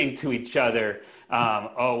explaining to each other,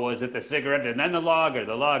 oh, was it the cigarette and then the log, or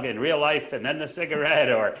the log in real life and then the cigarette,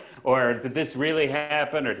 or did this really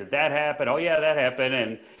happen, or did that happen? Oh yeah, that happened,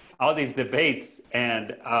 and all these debates,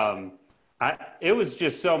 and it was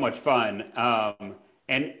just so much fun,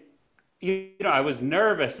 and you know, I was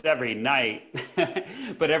nervous every night,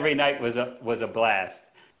 but every night was a blast.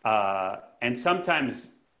 And sometimes,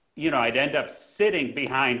 you know, I'd end up sitting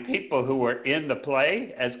behind people who were in the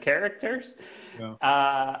play as characters.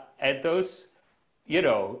 Yeah. And those, you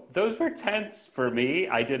know, those were tense for me.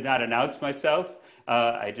 I did not announce myself.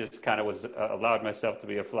 I just kind of was allowed myself to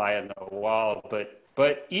be a fly on the wall.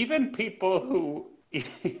 But even people who,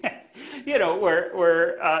 you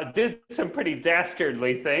know, did some pretty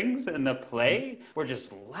dastardly things in the play, were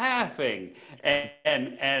just laughing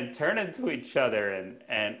and turning to each other,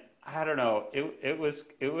 and I don't know, it was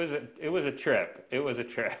a trip. It was a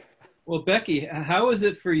trip. Well, Becky, how was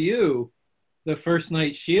it for you the first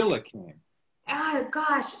night Sheila came?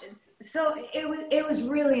 Gosh, so it was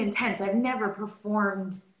really intense. I've never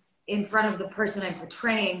performed in front of the person I'm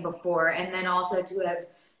portraying before, and then also to have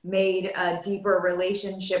made a deeper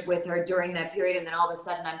relationship with her during that period, and then all of a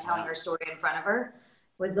sudden I'm telling her story in front of her,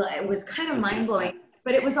 it was kind of mind-blowing.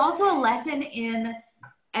 But it was also a lesson in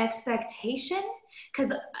expectation,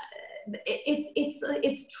 because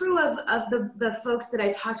it's true of the folks that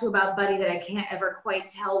I talk to about Buddy, that I can't ever quite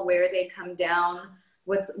tell where they come down,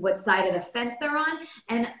 what side of the fence they're on.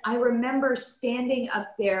 And I remember standing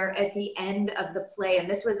up there at the end of the play, and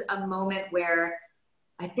this was a moment where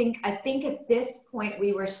I think at this point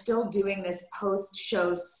we were still doing this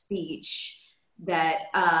post-show speech that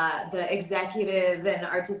the executive and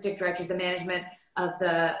artistic directors, the management of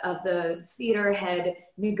the theater had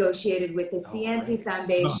negotiated with the Cianci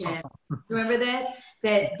Foundation. Remember this?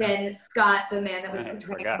 That then Scott, the man that was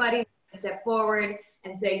portraying Buddy, stepped forward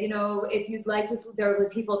and say, you know, if you'd like to, there were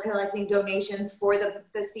people collecting donations for the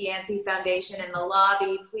Cianci Foundation in the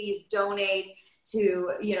lobby. Please donate to,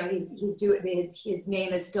 you know, his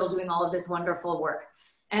name is still doing all of this wonderful work.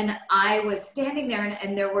 And I was standing there,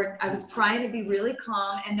 and I was trying to be really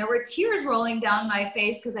calm, and there were tears rolling down my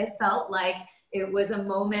face, because I felt like it was a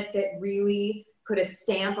moment that really put a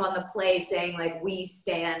stamp on the play, saying, like, we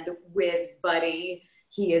stand with Buddy.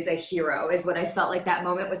 He is a hero, is what I felt like that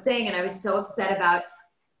moment was saying. And I was so upset about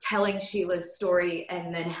telling Sheila's story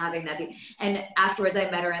and then having that be. And afterwards I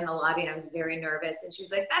met her in the lobby, and I was very nervous. And she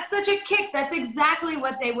was like, that's such a kick. That's exactly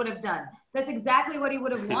what they would have done. That's exactly what he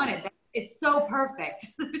would have wanted. It's so perfect.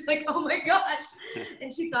 I was like, oh my gosh.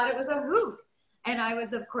 And she thought it was a hoot. And I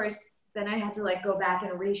was, of course, then I had to like go back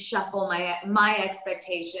and reshuffle my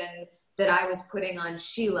expectation that I was putting on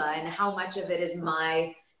Sheila, and how much of it is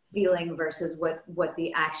my feeling versus what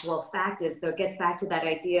the actual fact is. So it gets back to that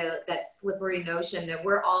idea, that slippery notion that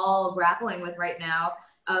we're all grappling with right now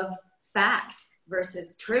of fact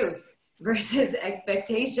versus truth versus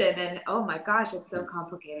expectation. And oh my gosh, it's so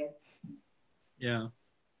complicated. Yeah.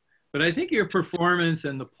 But I think your performance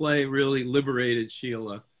and the play really liberated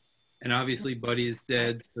Sheila. And obviously Buddy is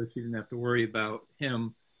dead, so she didn't have to worry about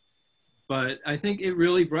him. But I think it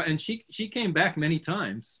really brought, and she came back many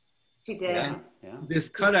times. She did. Yeah, yeah. This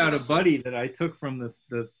cutout of Buddy that I took from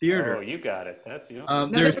the theater. Oh, you got it. That's you.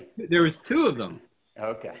 There was two of them.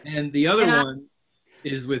 Okay. And the other one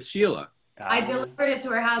is with Sheila. I delivered it to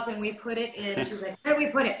her house and we put it in. She's like, where do we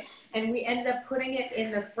put it? And we ended up putting it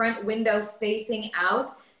in the front window facing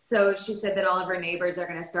out. So she said that all of her neighbors are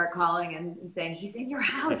going to start calling and saying, he's in your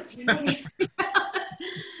house. Do you know he's in your house?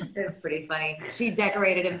 It was pretty funny. She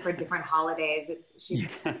decorated him for different holidays. She's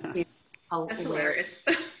That's hilarious.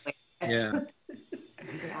 Yeah.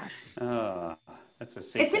 Yeah. Oh, that's a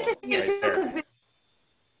sequel. It's interesting too because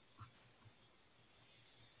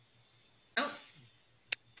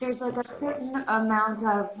there's like a certain amount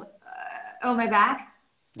of oh, my back?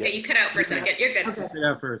 Yeah, you cut out for a second. You're good. Okay. Cut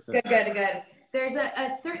out for a second. Good. There's a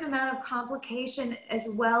certain amount of complication as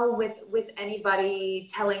well with anybody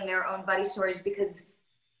telling their own Buddy stories, because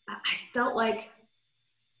I felt like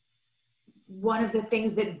one of the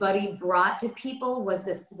things that Buddy brought to people was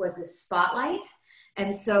this spotlight.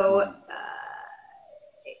 And so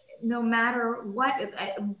no matter what,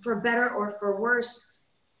 for better or for worse,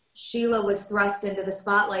 Sheila was thrust into the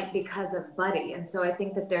spotlight because of Buddy. And so I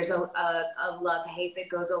think that there's a love-hate that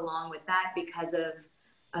goes along with that because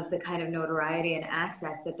of the kind of notoriety and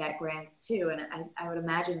access that grants too. And I would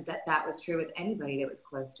imagine that was true with anybody that was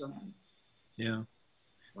close to him. Yeah.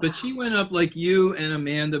 Wow. But she went up like you and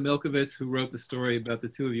Amanda Milkovich, who wrote the story about the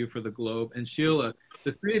two of you for the Globe, and Sheila.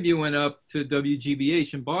 The three of you went up to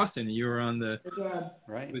WGBH in Boston, and you were on the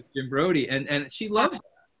right with Jim Brody, and she loved that,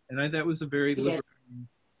 and that was a very liberating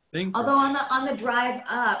thing. Although on the drive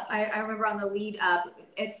up, I remember on the lead up,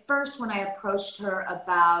 at first when I approached her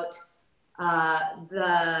about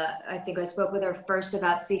I think I spoke with her first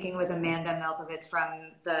about speaking with Amanda Milkovich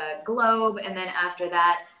from the Globe, and then after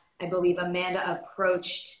that, I believe Amanda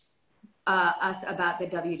approached us about the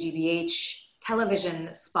WGBH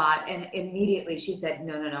television spot, and immediately she said,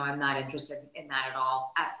 no, I'm not interested in that at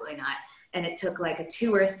all. Absolutely not. And it took like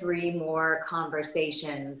 2 or 3 more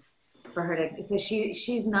conversations for her to, so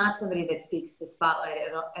she's not somebody that seeks the spotlight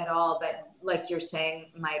at all. But like you're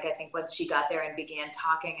saying, Mike, I think once she got there and began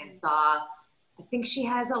talking and saw, I think she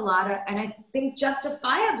has a lot of, and I think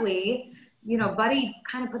justifiably, Buddy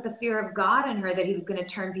kind of put the fear of God in her that he was going to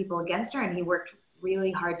turn people against her. And he worked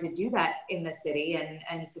really hard to do that in the city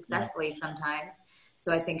and successfully sometimes.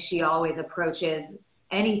 So I think she always approaches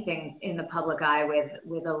anything in the public eye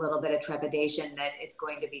with a little bit of trepidation that it's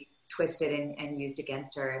going to be twisted and used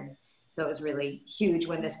against her. And so it was really huge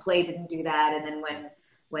when this play didn't do that. And then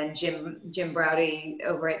when Jim Brody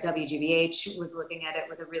over at WGBH was looking at it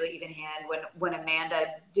with a really even hand, when Amanda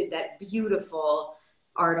did that beautiful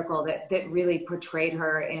article that really portrayed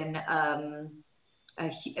her in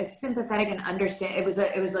a sympathetic and understand. It was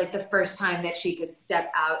like the first time that she could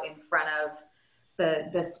step out in front of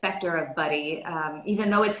the specter of Buddy, even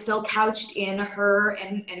though it's still couched in her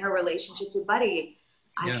and her relationship to Buddy.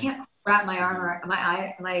 Yeah. I can't wrap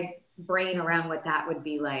my brain around what that would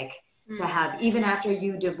be like to have, even after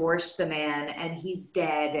you divorce the man and he's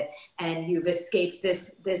dead and you've escaped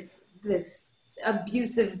this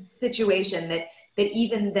abusive situation, that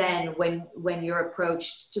even then when you're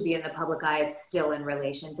approached to be in the public eye, it's still in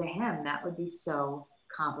relation to him. That would be so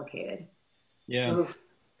complicated. Yeah. Oof.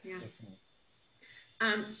 Yeah.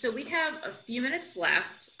 So we have a few minutes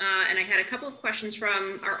left, and I had a couple of questions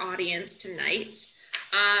from our audience tonight.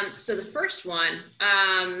 So the first one,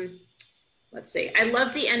 let's see. I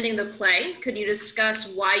love the ending of the play. Could you discuss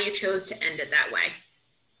why you chose to end it that way?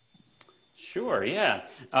 Sure, yeah.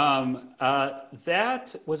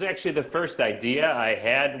 That was actually the first idea I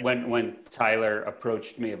had when Tyler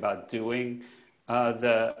approached me about doing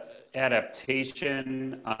the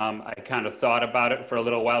adaptation. I kind of thought about it for a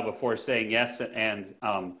little while before saying yes, and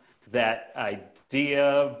that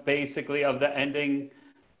idea basically of the ending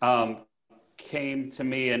came to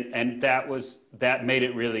me, and that made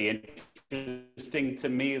it really interesting to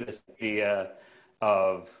me, this idea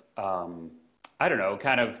of I don't know,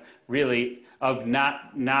 kind of really of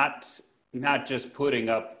not just putting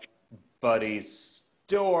up Buddy's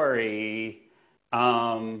story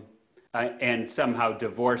and somehow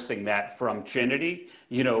divorcing that from Trinity,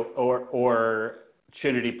 or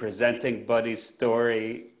Trinity presenting Buddy's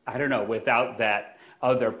story I don't know, without that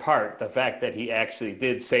other part, the fact that he actually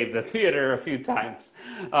did save the theater a few times.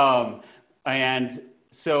 And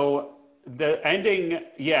so the ending,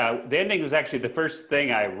 the ending was actually the first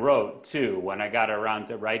thing I wrote too, when I got around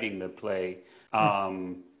to writing the play,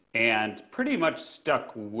 and pretty much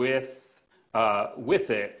stuck with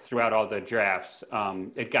it throughout all the drafts.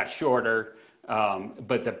 It got shorter,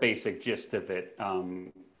 but the basic gist of it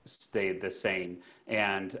stayed the same.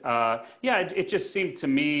 And it just seemed to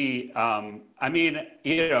me, I mean,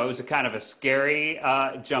 it was a kind of a scary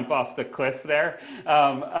jump off the cliff there.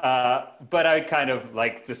 But I kind of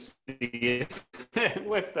like to see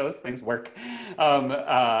if those things work,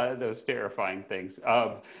 those terrifying things.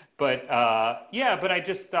 But I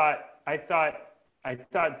just thought, I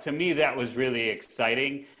thought to me that was really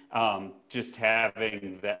exciting, just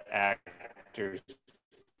having the actors,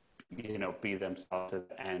 be themselves at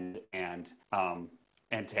the end, and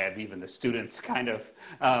to have even the students kind of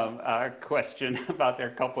question about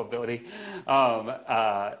their culpability.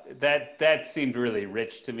 That seemed really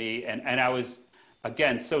rich to me, and I was,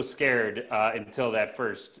 again, so scared until that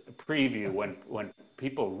first preview when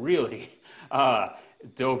people really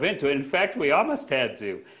dove into it. In fact, we almost had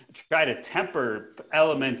to try to temper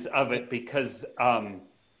elements of it because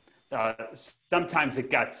sometimes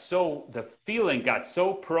the feeling got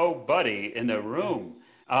so pro-Buddy in the room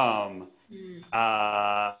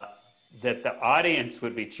that the audience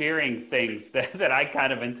would be cheering things that I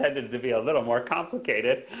kind of intended to be a little more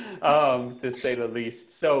complicated, to say the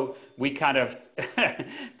least. So we kind of,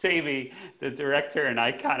 Tavy, the director, and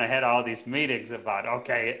I kind of had all these meetings about,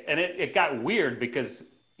 okay, and it got weird because,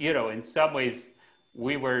 in some ways,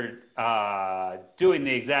 we were doing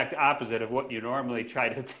the exact opposite of what you normally try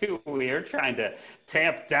to do. We are trying to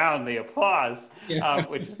tamp down the applause,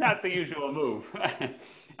 which is not the usual move.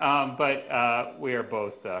 But we are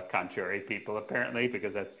both contrary people, apparently,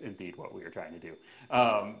 because that's indeed what we were trying to do.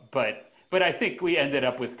 But I think we ended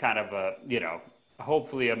up with kind of a,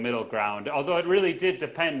 hopefully a middle ground, although it really did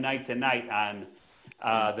depend night to night on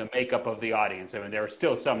the makeup of the audience. I mean, there were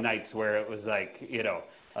still some nights where it was like,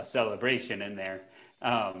 a celebration in there.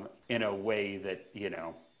 In a way that,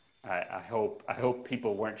 I hope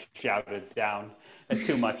people weren't shouted down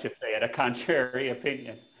too much if they had a contrary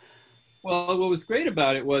opinion. Well, what was great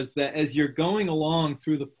about it was that as you're going along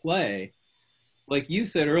through the play, like you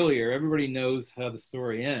said earlier, everybody knows how the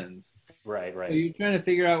story ends. Right. So you're trying to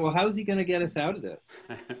figure out, well, how's he going to get us out of this?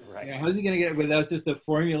 Right. How's he going to get it without just a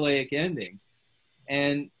formulaic ending?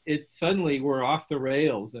 And it suddenly we're off the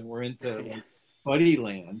rails and we're into Buddy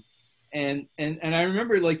land. And I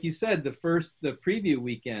remember, like you said, the preview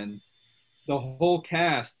weekend, the whole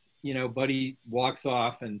cast, Buddy walks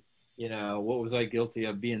off and, what was I guilty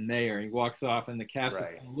of being mayor? He walks off and the cast is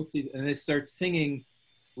kind of looks at, and they start singing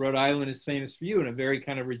Rhode Island is Famous for You in a very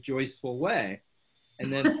kind of rejoiceful way.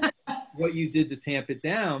 And then what you did to tamp it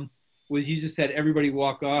down was you just had everybody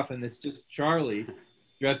walk off and it's just Charlie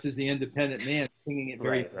dressed as the independent man singing it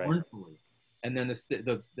very mournfully. And then the stage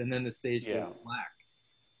goes black.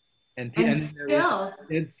 And still,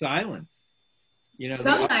 it's silence.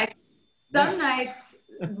 Some nights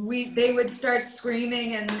they would start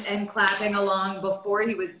screaming and clapping along before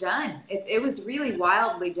he was done. It was really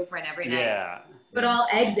wildly different every night. Yeah. But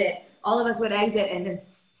all of us would exit and then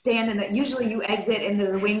stand usually you exit into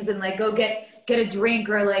the wings and like go get a drink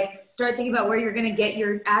or like start thinking about where you're gonna get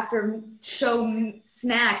your after show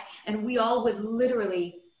snack. And we all would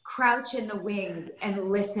literally crouch in the wings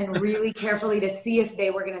and listen really carefully to see if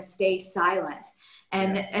they were going to stay silent.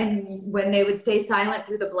 And when they would stay silent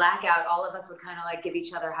through the blackout, all of us would kind of like give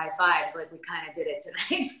each other high fives, like we kind of did it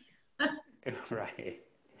tonight. Right.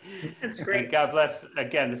 That's great. And God bless,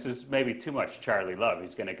 again, this is maybe too much Charlie love.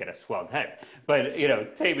 He's going to get a swelled head. But,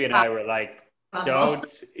 Tavy and I were like,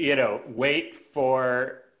 don't, wait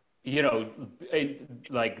for,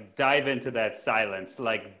 like dive into that silence.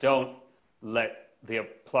 Like, don't let the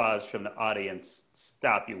applause from the audience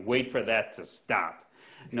stop you. Wait for that to stop,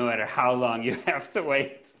 no matter how long you have to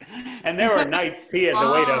wait. And there were nights he had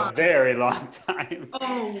to wait a very long time.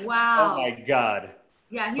 Oh, wow. Oh, my God.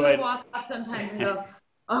 Yeah, he would walk off sometimes and go,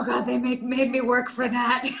 oh, God, they made me work for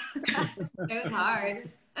that. It was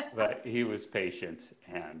hard. But he was patient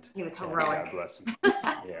and he was heroic. God bless him.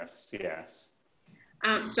 Yes.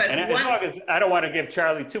 So I don't want to give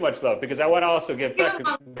Charlie too much love because I want to also give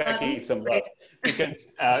Becky some love because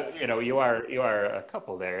you are a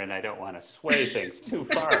couple there and I don't want to sway things too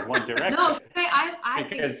far in one direction. No, I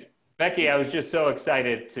because Becky, I was just so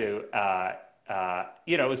excited to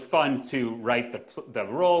you know, it was fun to write the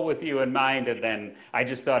role with you in mind. And then I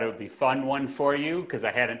just thought it would be fun one for you because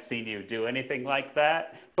I hadn't seen you do anything like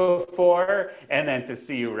that before. And then to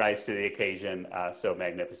see you rise to the occasion so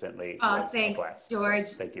magnificently. Oh, thanks, George.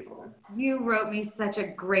 So thank you for it. You wrote me such a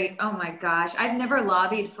great, oh my gosh. I've never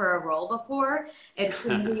lobbied for a role before. And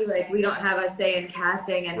Trinity, like, we don't have a say in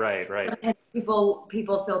casting. And right. People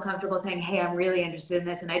feel comfortable saying, hey, I'm really interested in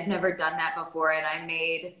this. And I'd never done that before. And I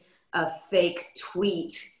made a fake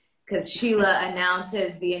tweet because Sheila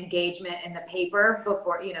announces the engagement in the paper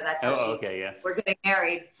before, you know, that's how we're getting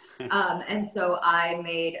married. And so I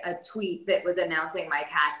made a tweet that was announcing my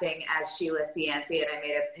casting as Sheila Cianci, and I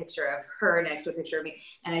made a picture of her next to a picture of me,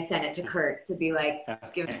 and I sent it to Kurt to be like,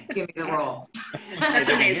 give me the role. That's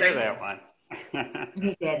amazing. That one.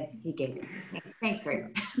 He did. He gave it to me. Thanks,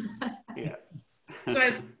 Kurt. Yes. So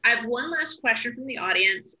I have one last question from the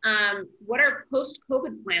audience. What are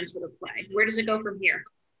post-COVID plans for the play? Where does it go from here?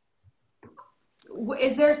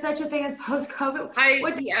 Is there such a thing as post-COVID? I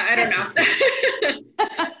don't know.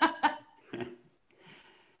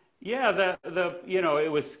 Yeah, you know,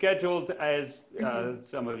 it was scheduled, as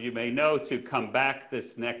some of you may know, to come back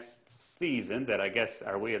this next season. That I guess,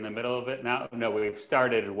 are we in the middle of it now? No, we've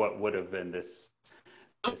started what would have been this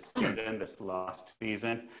season, this lost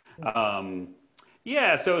season.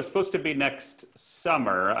 Yeah, so it's supposed to be next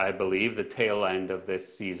summer, I believe, the tail end of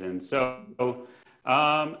this season. So,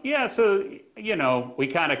 yeah, so, you know, we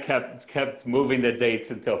kind of kept moving the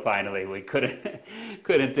dates until finally we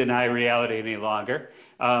couldn't deny reality any longer.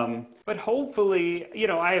 But hopefully, you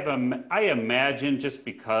know, I imagine, just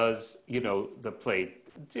because, you know, the play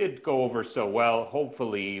did go over so well,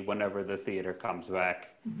 hopefully whenever the theater comes back,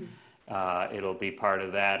 it'll be part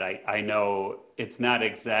of that. I know it's not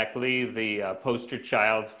exactly the poster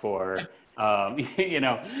child for, you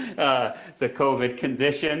know, the COVID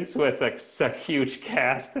conditions with a huge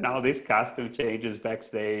cast and all these costume changes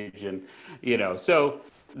backstage, and, you know, so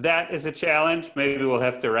that is a challenge. Maybe we'll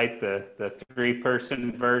have to write the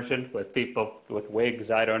 3-person version with people with wigs.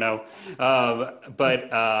 I don't know,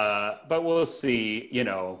 but we'll see. You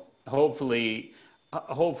know, hopefully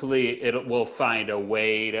we'll find a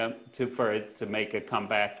way for it to make a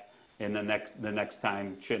comeback in the next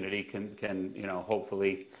time Trinity can you know,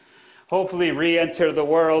 hopefully re-enter the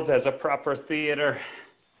world as a proper theater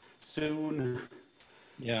soon.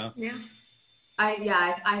 Yeah.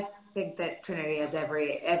 I think that Trinity has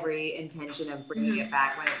every intention of bringing it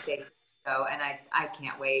back when it's safe to go, and I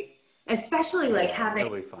can't wait. Especially like having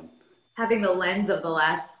the lens of the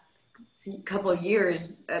last couple of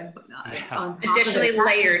years on top additionally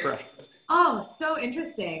layered. Right. Oh, so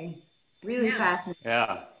interesting. Really fascinating.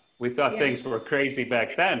 Yeah, we thought things were crazy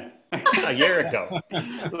back then, a year ago.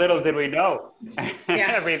 Little did we know.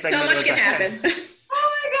 Yes, so much can happen. Oh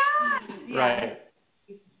my gosh. Yes. Right.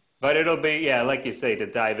 But it'll be, like you say, to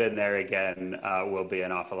dive in there again will be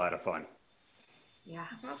an awful lot of fun. Yeah,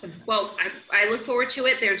 that's awesome. Well, I look forward to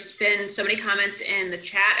it. There's been so many comments in the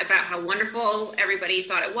chat about how wonderful everybody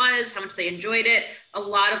thought it was, how much they enjoyed it. A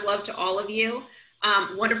lot of love to all of you.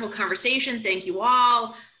 Wonderful conversation. Thank you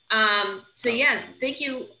all. So yeah, thank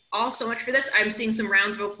you all so much for this. I'm seeing some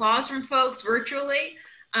rounds of applause from folks virtually.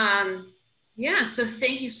 Yeah, so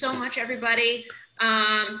thank you so much, everybody,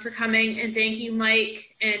 for coming. And thank you,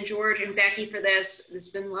 Mike and George and Becky, for this. It's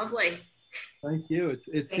been lovely. Thank you.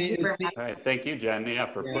 All right. Thank you, Jen,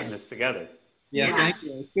 for putting this together. Yeah, thank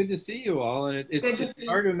you. It's good to see you all. And it's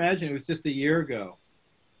hard to imagine it was just a year ago.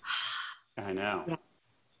 I know. Yeah.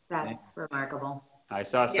 That's remarkable. I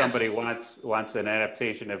saw somebody wants an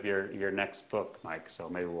adaptation of your next book, Mike, so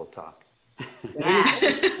maybe we'll talk. Yeah.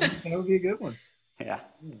 That would be a good one. Yeah.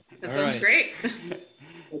 That sounds great.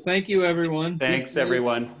 Well, thank you, everyone. Thanks,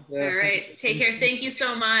 everyone. All right. Take care. Thank you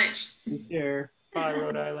so much. Take care. Bye,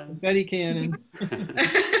 Rhode Island. Betty Cannon.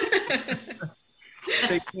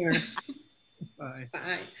 Take care. Bye.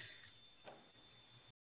 Bye.